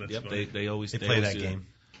 They always They play that do game.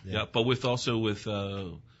 Yeah, but with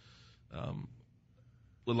a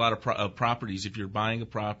lot of properties, if you're buying a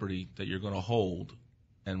property that you're going to hold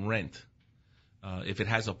and rent, if it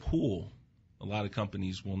has a pool, a lot of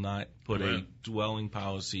companies will not put a dwelling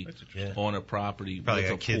policy on a property Probably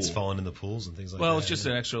with got a kids pool. falling in the pools and things like that. Well, it's just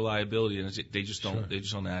an extra liability, and they just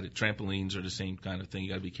don't add it. Trampolines are the same kind of thing. You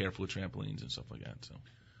got to be careful with trampolines and stuff like that.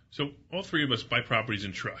 So all three of us buy properties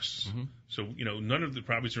in trusts. Mm-hmm. So, none of the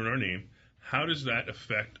properties are in our name. How does that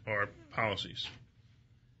affect our policies?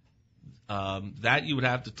 That you would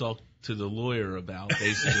have to talk to the lawyer about,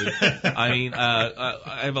 basically. I mean,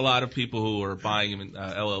 I have a lot of people who are buying them in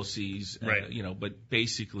LLCs, Right. But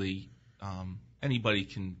basically, anybody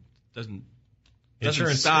doesn't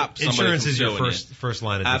insurance. stop somebody Insurance from is your suing first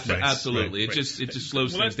line of defense. Absolutely. Right. It just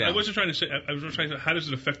slows things I down. wasn't trying to say. I was trying to say, how does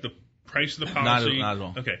it affect the price of the policy? Not at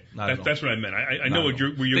all. Okay, Not at all. that's what I meant. I know Not at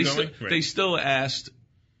all. where you're They going. They still asked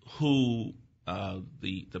who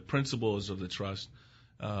the principal is of the trust,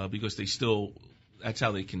 because that's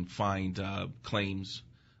how they can find claims.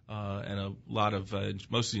 And a lot of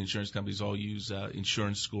most of the insurance companies all use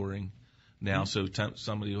insurance scoring now. So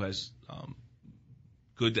somebody who has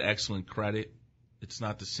good to excellent credit, it's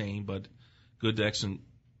not the same, but good to excellent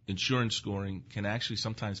insurance scoring can actually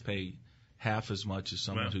sometimes pay half as much as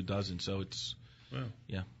someone who doesn't. So it's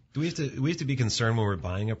Do we have to be concerned when we're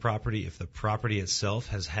buying a property if the property itself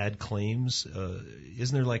has had claims?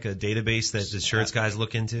 Isn't there like a database that the insurance guys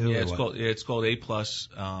look into? Yeah, it's called A+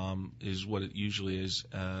 is what it usually is,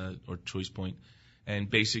 or Choice Point. And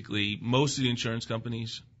basically, most of the insurance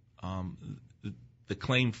companies, the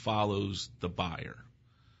claim follows the buyer.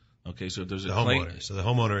 Okay, so if there's a claim. Homeowner. So the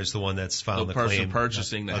homeowner is the one that's filed the claim. The person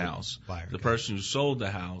purchasing the house. Buyer. The person who sold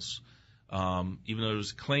the house, even though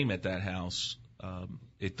there's a claim at that house,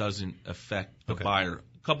 it doesn't affect the buyer.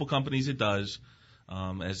 A couple companies it does,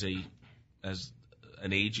 as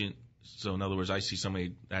an agent. So in other words, I see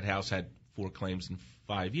somebody, that house had 4 claims in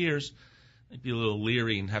 5 years. I'd be a little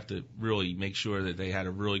leery and have to really make sure that they had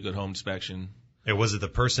a really good home inspection. And was it the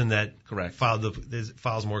person that Correct.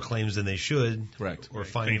 files more claims than they should? Correct. Or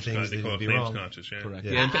find things they that call would it be claims wrong? conscious. Yeah. Correct.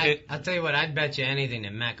 Yeah. Yeah. I'll tell you what, I'd bet you anything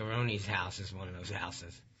that Macaroni's house is one of those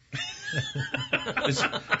houses.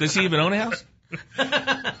 Does he even own a house?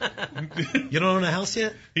 You don't own a house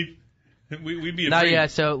yet? We'd be Not afraid. yet,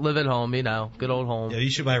 so live at home, good old home. Yeah, you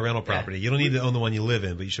should buy a rental property. You don't need to own the one you live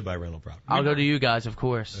in, but you should buy rental property. I'll go to you guys, of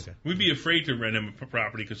course. Okay. We'd be afraid to rent him a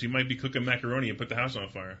property because he might be cooking macaroni and put the house on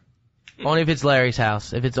fire. Only if it's Larry's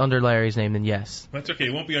house. If it's under Larry's name, then yes. That's okay.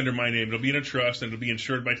 It won't be under my name. It'll be in a trust and it'll be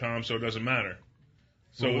insured by Tom, so it doesn't matter.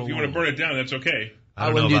 So if you want to burn it down, that's okay. I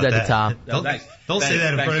don't wouldn't know do about that to Tom. Don't say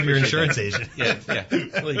that in front of your insurance agent. Yeah,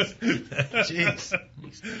 please. Jeez.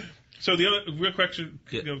 So the other real question,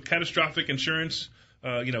 catastrophic insurance.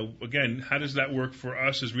 Again, how does that work for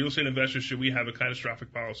us as real estate investors? Should we have a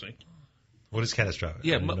catastrophic policy? What is catastrophic?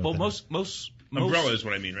 Yeah, I don't even know well, what that is. most Umbrella is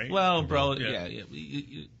what I mean, right? Well, umbrella, Yeah.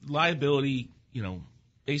 liability.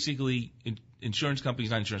 Basically, insurance companies,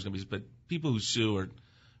 not insurance companies, but people who sue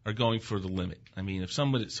are going for the limit. I mean, if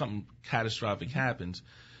something catastrophic happens,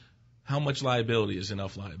 how much liability is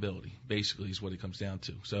enough liability? Basically, is what it comes down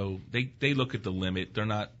to. So they look at the limit. They're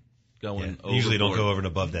not going overboard. Usually don't go over and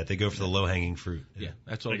above that. They go for the low-hanging fruit. Yeah,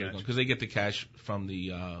 that's all they're going because they get the cash from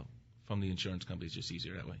the insurance company. It's just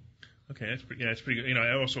easier that way. Okay, that's pretty good.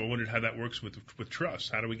 I also wondered how that works with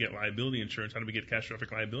trust. How do we get liability insurance? How do we get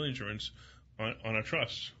catastrophic liability insurance on a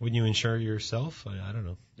trust. Wouldn't you insure yourself? I don't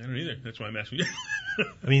know. I don't either. That's why I'm asking you.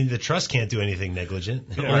 I mean, the trust can't do anything negligent.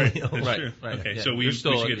 Yeah, right. You know. That's Right, true. right. Okay, Yeah. so we You're should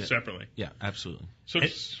still- get yeah. it separately. Yeah, absolutely. So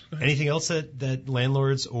Anything else that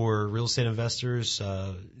landlords or real estate investors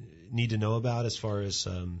need to know about as far as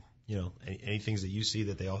any things that you see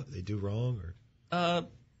that they do wrong or?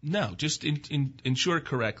 No, just insure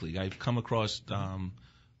correctly. I've come across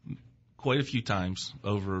quite a few times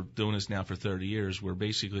over doing this now for 30 years where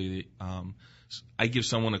basically I give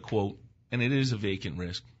someone a quote, and it is a vacant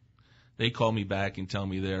risk. They call me back and tell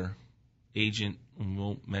me their agent, and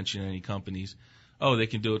won't mention any companies, they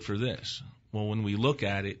can do it for this. Well, when we look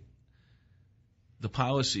at it, the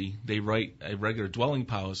policy, they write a regular dwelling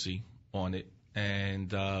policy on it,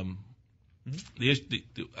 and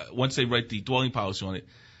once they write the dwelling policy on it,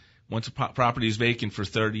 once a property is vacant for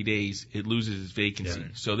 30 days, it loses its vacancy. Yeah.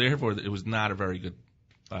 So therefore, it was not a very good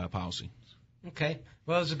policy. Okay.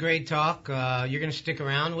 Well, it was a great talk. You're going to stick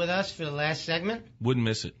around with us for the last segment? Wouldn't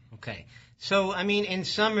miss it. Okay. So, I mean, in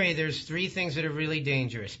summary, there's three things that are really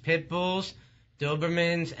dangerous. Pit bulls,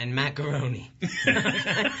 Dobermans, and macaroni.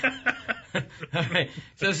 All right.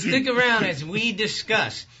 So stick around as we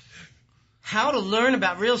discuss how to learn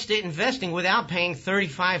about real estate investing without paying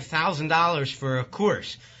 $35,000 for a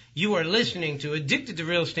course. You are listening to Addicted to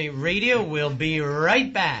Real Estate Radio. We'll be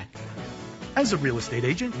right back. As a real estate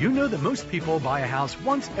agent, you know that most people buy a house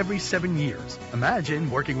once every 7 years.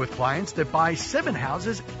 Imagine working with clients that buy 7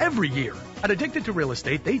 houses every year. At Addicted to Real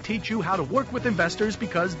Estate, they teach you how to work with investors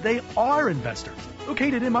because they are investors.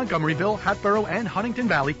 Located in Montgomeryville, Hatboro, and Huntington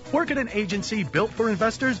Valley, work at an agency built for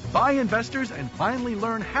investors, by investors, and finally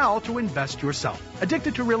learn how to invest yourself.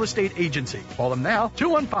 Addicted to Real Estate Agency. Call them now,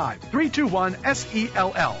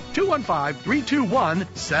 215-321-SELL.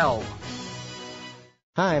 215-321-SELL.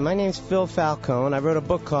 Hi, my name's Phil Falcone. I wrote a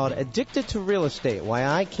book called Addicted to Real Estate, Why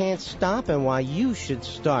I Can't Stop and Why You Should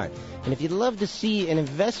Start. And if you'd love to see an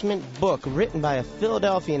investment book written by a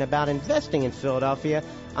Philadelphian about investing in Philadelphia,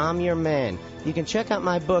 I'm your man. You can check out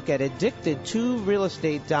my book at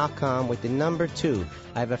addicted2realestate.com with the number 2.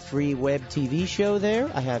 I have a free web TV show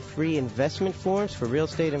there. I have free investment forums for real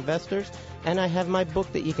estate investors. And I have my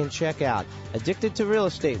book that you can check out, Addicted to Real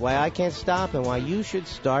Estate, Why I Can't Stop and Why You Should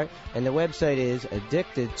Start. And the website is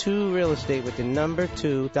addicted2realestate with the number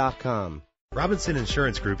 2.com. Robinson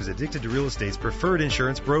Insurance Group is Addicted to Real Estate's preferred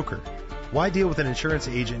insurance broker. Why deal with an insurance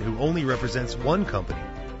agent who only represents one company?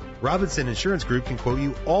 Robinson Insurance Group can quote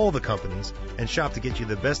you all the companies and shop to get you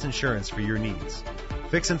the best insurance for your needs.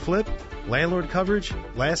 Fix and flip, landlord coverage,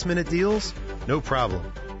 last-minute deals, no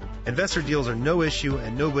problem. Investor deals are no issue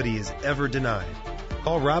and nobody is ever denied.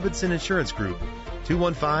 Call Robinson Insurance Group,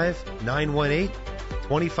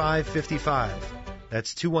 215-918-2555.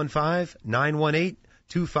 That's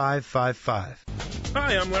 215-918-2555.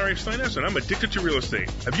 Hi, I'm Larry Steiness, and I'm addicted to real estate.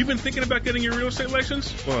 Have you been thinking about getting your real estate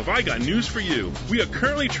license? Well, have I got news for you. We are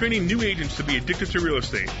currently training new agents to be addicted to real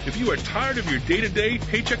estate. If you are tired of your day-to-day,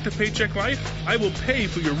 paycheck-to-paycheck life, I will pay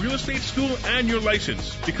for your real estate school and your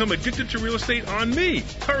license. Become addicted to real estate on me.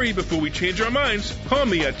 Hurry before we change our minds. Call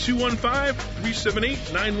me at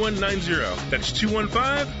 215-378-9190. That's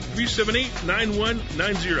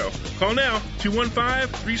 215-378-9190. Call now,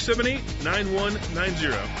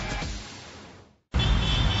 215-378-9190.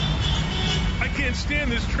 I can't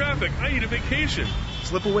stand this traffic. I need a vacation.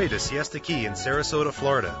 Slip away to Siesta Key in Sarasota,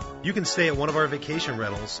 Florida. You can stay at one of our vacation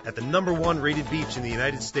rentals at the #1 rated beach in the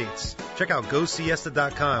United States. Check out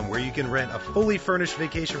GoSiesta.com where you can rent a fully furnished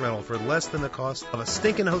vacation rental for less than the cost of a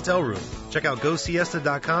stinking hotel room. Check out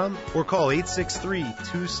GoSiesta.com or call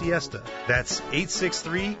 863-2SIESTA. That's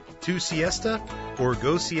 863-2SIESTA or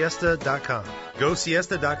GoSiesta.com.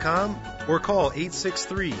 GoSiesta.com or call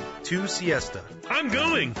 863-2SIESTA. I'm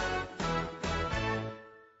going.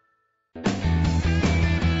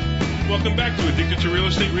 Welcome back to Addicted to Real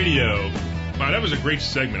Estate Radio. Wow, that was a great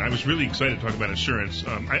segment. I was really excited to talk about insurance.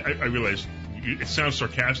 I realized it sounds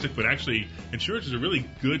sarcastic, but actually, insurance is a really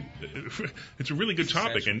good. It's a really good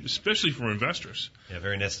topic, and especially for investors. Yeah,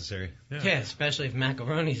 very necessary. Yeah, especially if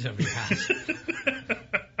macaroni's over your house.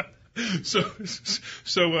 So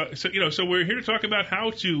we're here to talk about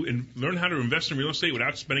how to learn how to invest in real estate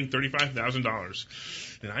without spending $35,000.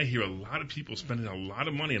 And I hear a lot of people spending a lot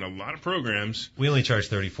of money in a lot of programs. We only charge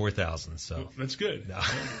 $34,000, so Well, that's good. no,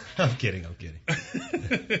 I'm kidding.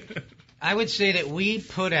 I would say that we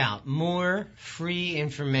put out more free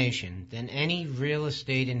information than any real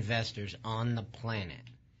estate investors on the planet.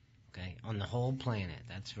 Okay, on the whole planet.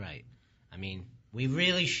 That's right. I mean, we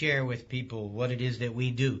really share with people what it is that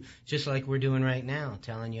we do, just like we're doing right now,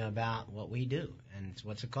 telling you about what we do. And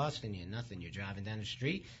what's it costing you? Nothing. You're driving down the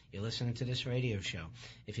street, you're listening to this radio show.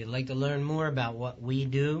 If you'd like to learn more about what we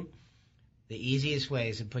do, the easiest way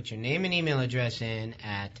is to put your name and email address in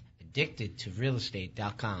at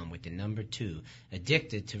addictedtorealestate.com with the number 2,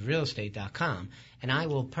 addictedtorealestate.com, and I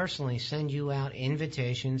will personally send you out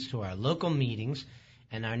invitations to our local meetings.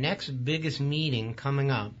 And our next biggest meeting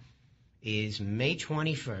coming up is May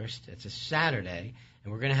 21st. It's a Saturday,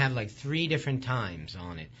 and we're going to have like 3 different times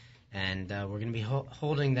on it. And we're going to be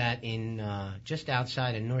holding that in just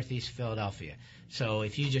outside of Northeast Philadelphia. So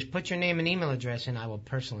if you just put your name and email address in, I will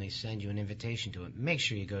personally send you an invitation to it. Make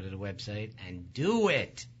sure you go to the website and do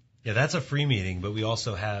it. Yeah, that's a free meeting, but we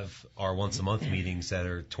also have our once-a-month meetings that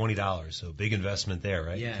are $20, so big investment there,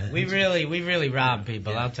 right? Yeah, we really rob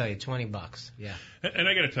people. Yeah. I'll tell you, $20. Yeah. And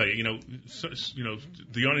I got to tell you,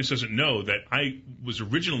 the audience doesn't know that I was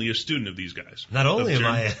originally a student of these guys. Not only am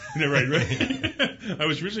I... right. I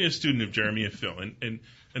was originally a student of Jeremy and Phil, and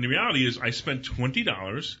the reality is I spent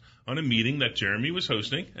 $20 on a meeting that Jeremy was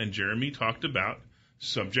hosting, and Jeremy talked about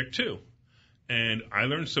Subject 2. And I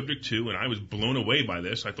learned Subject 2, and I was blown away by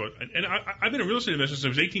this. I thought, and I've been a real estate investor since I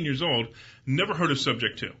was 18 years old, never heard of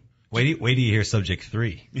Subject 2. Wait till you hear Subject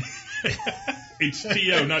 3. It's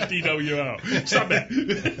T-O, not T-W-O. Stop that.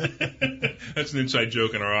 That's an inside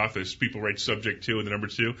joke in our office. People write Subject 2 and the number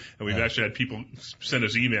 2, and we've actually had people send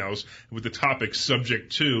us emails with the topic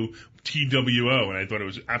Subject 2, T-W-O, and I thought it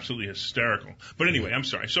was absolutely hysterical. But anyway, I'm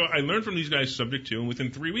sorry. So I learned from these guys Subject 2, and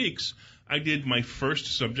within 3 weeks, I did my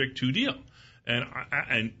first Subject 2 deal.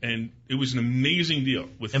 And it was an amazing deal.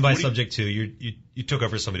 And by Subject 2, you took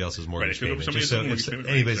over somebody else's mortgage payment. Just so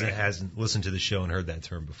anybody that hasn't listened to the show and heard that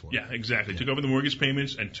term before. Yeah, exactly. Yeah. Took over the mortgage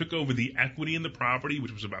payments and took over the equity in the property,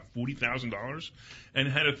 which was about $40,000, and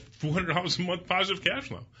had a $400 a month positive cash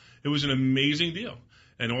flow. It was an amazing deal.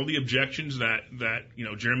 And all the objections that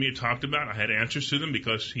Jeremy had talked about, I had answers to them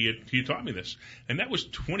because he had taught me this. And that was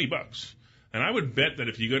 $20. And I would bet that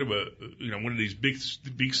if you go to one of these big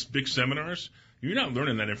seminars, you're not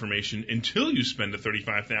learning that information until you spend the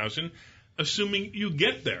 $35,000, assuming you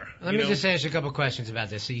get there. Let me just ask you a couple questions about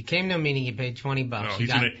this. So you came to a meeting, you paid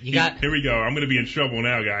 $20. Here we go. I'm going to be in trouble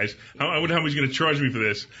now, guys. I wonder how he's going to charge me for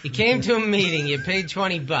this. You came to a meeting, you paid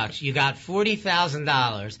 $20. You got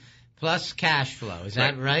 $40,000 plus cash flow. Is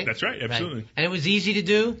that right? That's right. Absolutely. Right. And it was easy to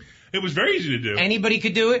do? It was very easy to do. Anybody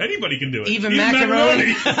could do it? Anybody can do it. Even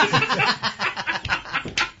macaroni?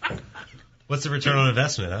 What's the return on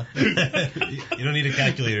investment, huh? You don't need a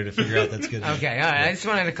calculator to figure out that's good. Okay, all right. I just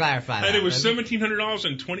wanted to clarify that. And it was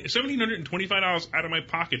 $1,725 out of my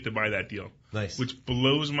pocket to buy that deal. Nice. Which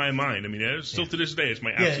blows my mind. I mean, still to this day, it's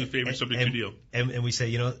my absolute favorite Subject 2 deal. And we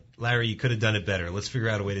say, Larry, you could have done it better. Let's figure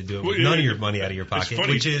out a way to do it with none of your money out of your pocket,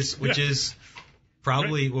 which is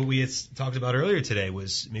probably what we had talked about earlier today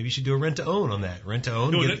was maybe you should do a rent-to-own on that.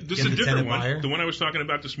 Rent-to-own, this is a different one. The one I was talking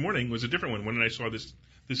about this morning was a different one. One that I saw this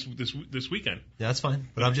weekend. Yeah, that's fine.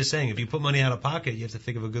 But I'm just saying, if you put money out of pocket, you have to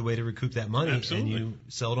think of a good way to recoup that money. Absolutely. And you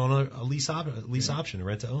sell it on a lease option, a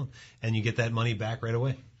rent-to-own, and you get that money back right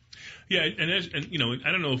away. Yeah, and I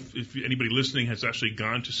don't know if anybody listening has actually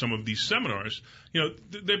gone to some of these seminars.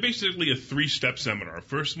 They're basically a 3-step seminar.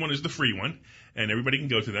 First one is the free one, and everybody can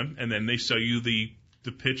go to them, and then they sell you the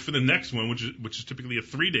pitch for the next one, which is typically a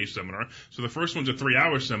 3-day seminar. So the first one's a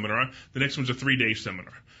 3-hour seminar, the next one's a 3-day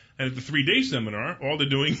seminar. And at the 3-day seminar, all they're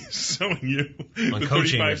doing is selling you the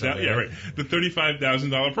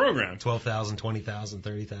 $35,000 program. $12,000, $20,000,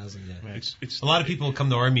 $30,000. Yeah. Right. A lot of people come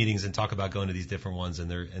to our meetings and talk about going to these different ones,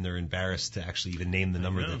 and they're embarrassed to actually even name the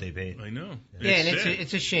number that they paid. I know. Yeah, and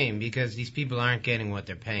it's a shame because these people aren't getting what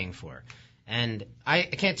they're paying for. And I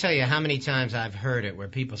can't tell you how many times I've heard it where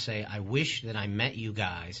people say, I wish that I met you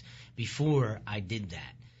guys before I did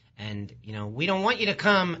that. And, we don't want you to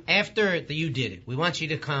come after you did it. We want you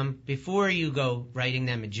to come before you go writing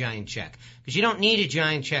them a giant check. Because you don't need a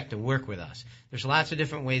giant check to work with us. There's lots of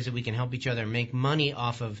different ways that we can help each other make money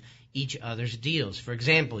off of each other's deals. For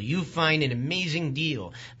example, you find an amazing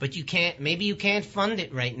deal, but maybe you can't fund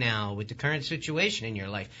it right now with the current situation in your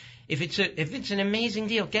life. If it's an amazing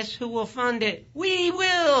deal, guess who will fund it? We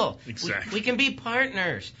will. Exactly. We can be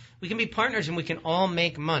partners. We can be partners and we can all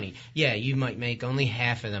make money. Yeah, you might make only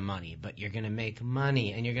half of the money, but you're going to make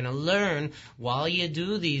money and you're going to learn while you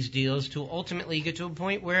do these deals to ultimately get to a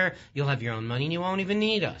point where you'll have your own money and you won't even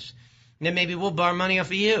need us. And then maybe we'll borrow money off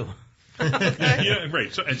of you. Okay? Yeah,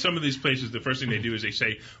 right. So, and some of these places, the first thing they do is they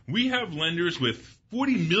say, we have lenders with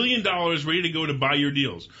 $40 million ready to go to buy your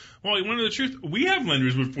deals. Well, you want to know the truth? We have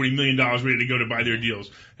lenders with $40 million ready to go to buy their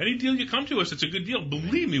deals. Any deal you come to us, it's a good deal.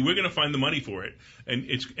 Believe me, we're going to find the money for it, and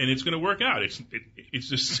it's going to work out. It's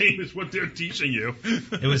the same as what they're teaching you.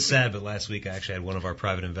 It was sad, but last week I actually had one of our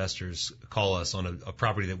private investors call us on a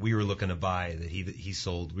property that we were looking to buy that he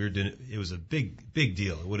sold. It was a big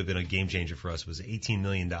deal. It would have been a game changer for us. It was $18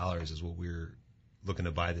 million is what we were looking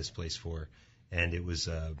to buy this place for, and it was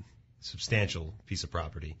a substantial piece of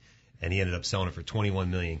property, and he ended up selling it for $21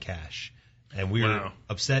 million cash. And we were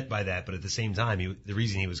upset by that, but at the same time, the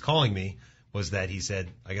reason he was calling me was that he said,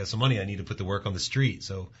 I got some money I need to put to work on the street.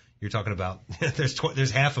 So you're talking about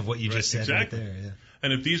there's half of what you just said right there. Yeah.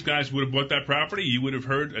 And if these guys would have bought that property, you would have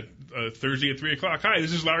heard Thursday at 3 o'clock, hi,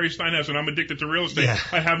 this is Larry Steinhaus, and I'm addicted to real estate. Yeah.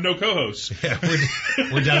 I have no co-hosts. Yeah,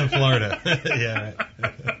 we're down in Florida. Yeah.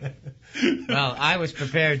 Right. Well, I was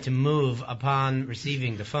prepared to move upon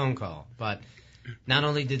receiving the phone call, but not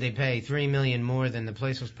only did they pay $3 million more than the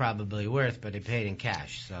place was probably worth, but they paid in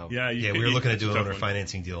cash. So we were looking to do an owner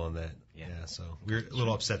financing deal on that. Yeah, so we were a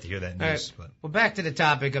little upset to hear that news. Right. Well, back to the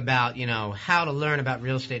topic about how to learn about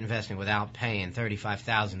real estate investing without paying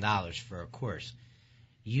 $35,000 for a course.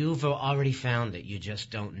 You've already found it. You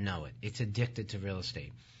just don't know it. It's addicted to real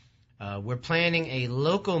estate. We're planning a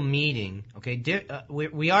local meeting. Okay,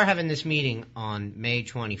 we are having this meeting on May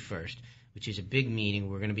 21st, which is a big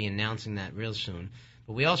meeting. We're going to be announcing that real soon.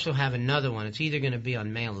 But we also have another one. It's either going to be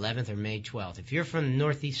on May 11th or May 12th. If you're from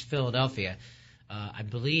Northeast Philadelphia, I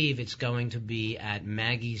believe it's going to be at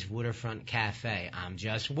Maggie's Waterfront Cafe. I'm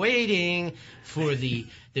just waiting for the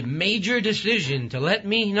major decision to let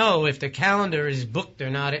me know if the calendar is booked or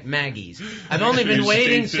not at Maggie's. I've only been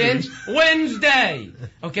waiting since Wednesday.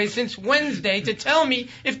 Okay, since Wednesday to tell me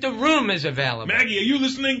if the room is available. Maggie, are you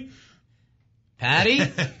listening?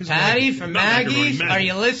 Patty from Maggie's, are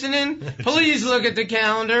you listening? Please look at the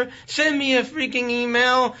calendar. Send me a freaking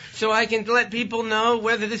email so I can let people know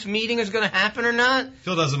whether this meeting is going to happen or not.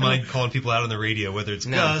 Phil doesn't mind calling people out on the radio, whether it's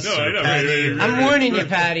Gus or Patty. I'm warning you,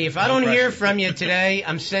 Patty. If I don't hear from you today,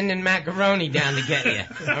 I'm sending macaroni down to get you.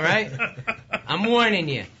 All right? I'm warning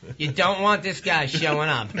you. You don't want this guy showing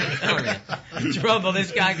up. I'm telling you. The trouble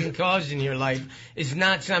this guy can cause in your life is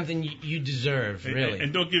not something you deserve, really.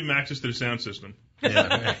 And don't give him access to the sound system.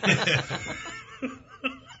 Yeah.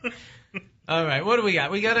 All right, what do we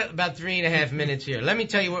got? We got about 3.5 minutes here. Let me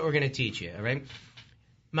tell you what we're going to teach you, all right?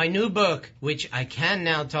 My new book, which I can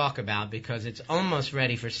now talk about because it's almost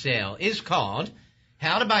ready for sale, is called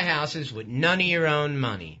How to Buy Houses with None of Your Own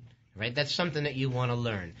Money. Right? That's something that you want to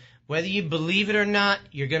learn. Whether you believe it or not,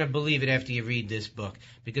 you're going to believe it after you read this book,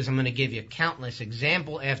 because I'm going to give you countless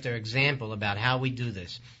example after example about how we do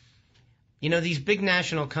this. These big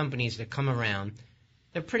national companies that come around,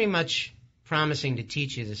 they're pretty much promising to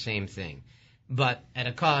teach you the same thing, but at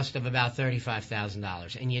a cost of about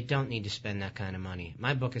 $35,000, and you don't need to spend that kind of money.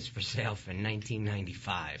 My book is for sale for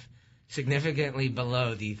 $19.95. Significantly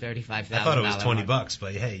below the $35,000. I thought it was $20,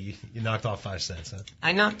 but hey, you knocked off 5 cents, huh?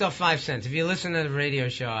 I knocked off 5 cents. If you listen to the radio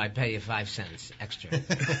show, I pay you 5 cents extra.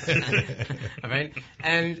 All right?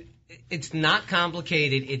 And it's not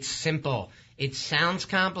complicated. It's simple. It sounds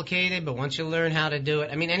complicated, but once you learn how to do it,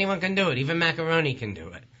 anyone can do it. Even Macaroni can do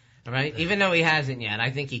it. All right? Even though he hasn't yet,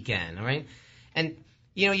 I think he can. All right? And,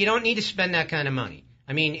 you don't need to spend that kind of money.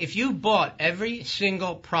 If you bought every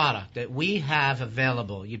single product that we have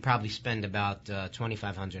available, you'd probably spend about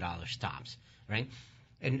 $2,500 tops, right?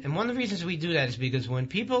 And one of the reasons we do that is because when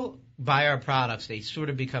people buy our products, they sort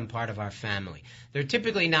of become part of our family. They're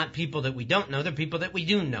typically not people that we don't know. They're people that we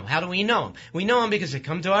do know. How do we know them? We know them because they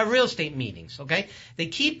come to our real estate meetings, okay? They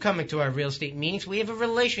keep coming to our real estate meetings. We have a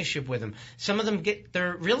relationship with them. Some of them get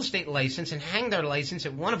their real estate license and hang their license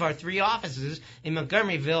at one of our 3 offices in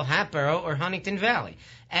Montgomeryville, Hatboro, or Huntington Valley.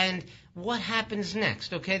 And what happens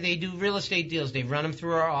next? Okay, they do real estate deals. They run them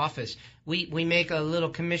through our office. We make a little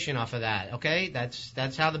commission off of that, okay?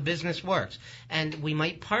 That's how the business works. And we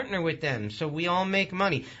might partner with them, so we all make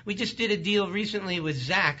money. We just did a deal recently with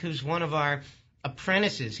Zach, who's one of our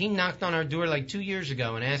apprentices. He knocked on our door like 2 years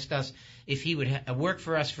ago and asked us if he would work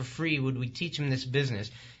for us for free, would we teach him this business.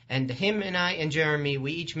 And him and I and Jeremy,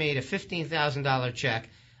 we each made a $15,000 check.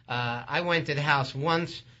 I went to the house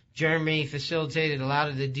once. Jeremy facilitated a lot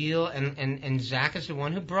of the deal, and Zach is the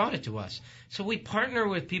one who brought it to us. So we partner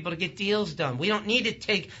with people to get deals done. We don't need to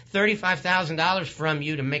take $35,000 from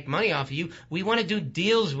you to make money off of you. We want to do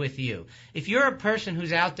deals with you. If you're a person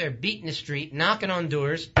who's out there beating the street, knocking on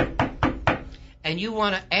doors, and you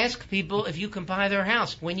want to ask people if you can buy their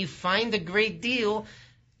house, when you find a great deal,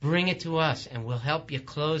 bring it to us, and we'll help you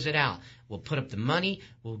close it out. We'll put up the money.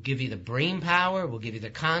 We'll give you the brain power. We'll give you the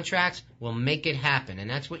contracts. We'll make it happen, and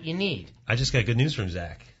that's what you need. I just got good news from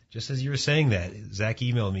Zach. Just as you were saying that, Zach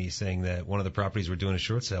emailed me saying that one of the properties we're doing a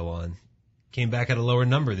short sale on came back at a lower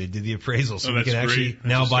number. They did the appraisal, so we can actually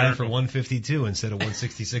now buy it for $152 instead of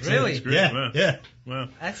 $166. Really? Great. Yeah, Wow. yeah. Wow.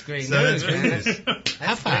 That's great So news, that's man. great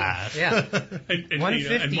That's great. Yeah. And while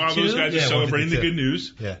those guys are Yeah, celebrating the 152. good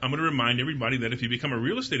news, Yeah. I'm going to remind everybody that if you become a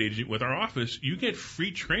real estate agent with our office, you get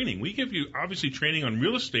free training. We give you obviously training on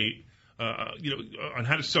real estate, on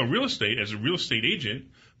how to sell real estate as a real estate agent.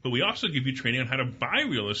 But we also give you training on how to buy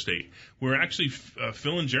real estate. We're actually,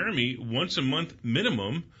 Phil and Jeremy, once a month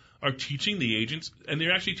minimum, are teaching the agents, and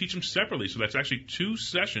they actually teach them separately. So that's actually 2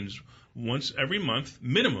 sessions once every month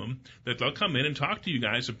minimum that they'll come in and talk to you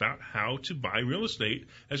guys about how to buy real estate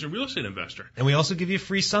as a real estate investor. And we also give you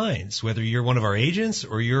free signs, whether you're one of our agents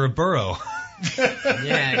or you're a borough.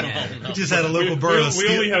 Yeah. We just had a local borough. We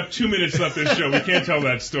only have 2 minutes left this show. We can't tell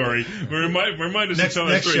that story. Remind us to tell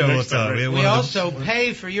that Next story show next time. we'll Right? We also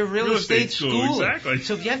pay for your real estate school. Exactly.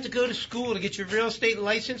 So if you have to go to school to get your real estate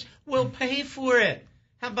license, we'll pay for it.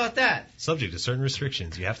 How about that? Subject to certain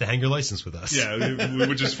restrictions. You have to hang your license with us. Yeah,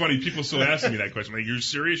 which is funny. People still ask me that question. Like, you're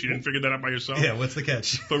serious? You didn't figure that out by yourself? Yeah, what's the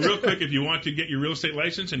catch? But real quick, if you want to get your real estate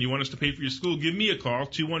license and you want us to pay for your school, give me a call,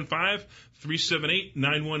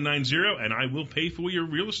 215-378-9190, and I will pay for your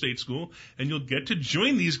real estate school, and you'll get to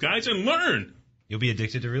join these guys and learn. You'll be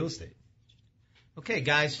addicted to real estate. Okay,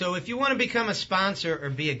 guys, so if you want to become a sponsor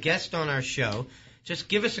or be a guest on our show, just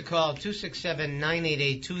give us a call,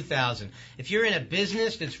 267-988-2000. If you're in a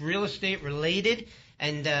business that's real estate related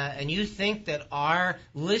and you think that our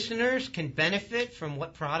listeners can benefit from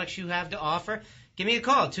what products you have to offer, give me a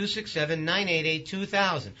call,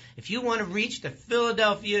 267-988-2000. If you want to reach the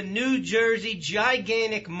Philadelphia, New Jersey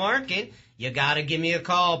gigantic market, you got to give me a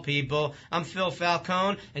call, people. I'm Phil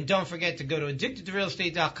Falcone, and don't forget to go to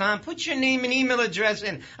addictedtorealestate.com. Put your name and email address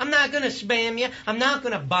in. I'm not going to spam you. I'm not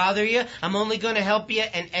going to bother you. I'm only going to help you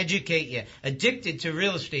and educate you.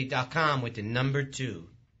 Addictedtorealestate.com with the number 2.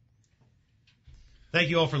 Thank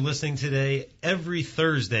you all for listening today. Every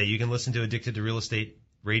Thursday, you can listen to Addicted to Real Estate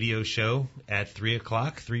radio show at 3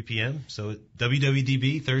 p.m. So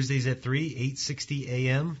WWDB, Thursdays at 3, 8:60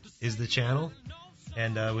 a.m. is the channel.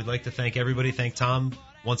 And we'd like to thank everybody. Thank Tom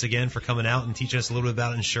once again for coming out and teaching us a little bit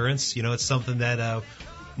about insurance. You know, it's something that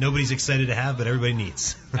nobody's excited to have, but everybody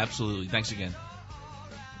needs. Absolutely. Thanks again.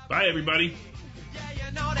 Bye, everybody. Yeah,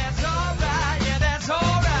 you know that's all right.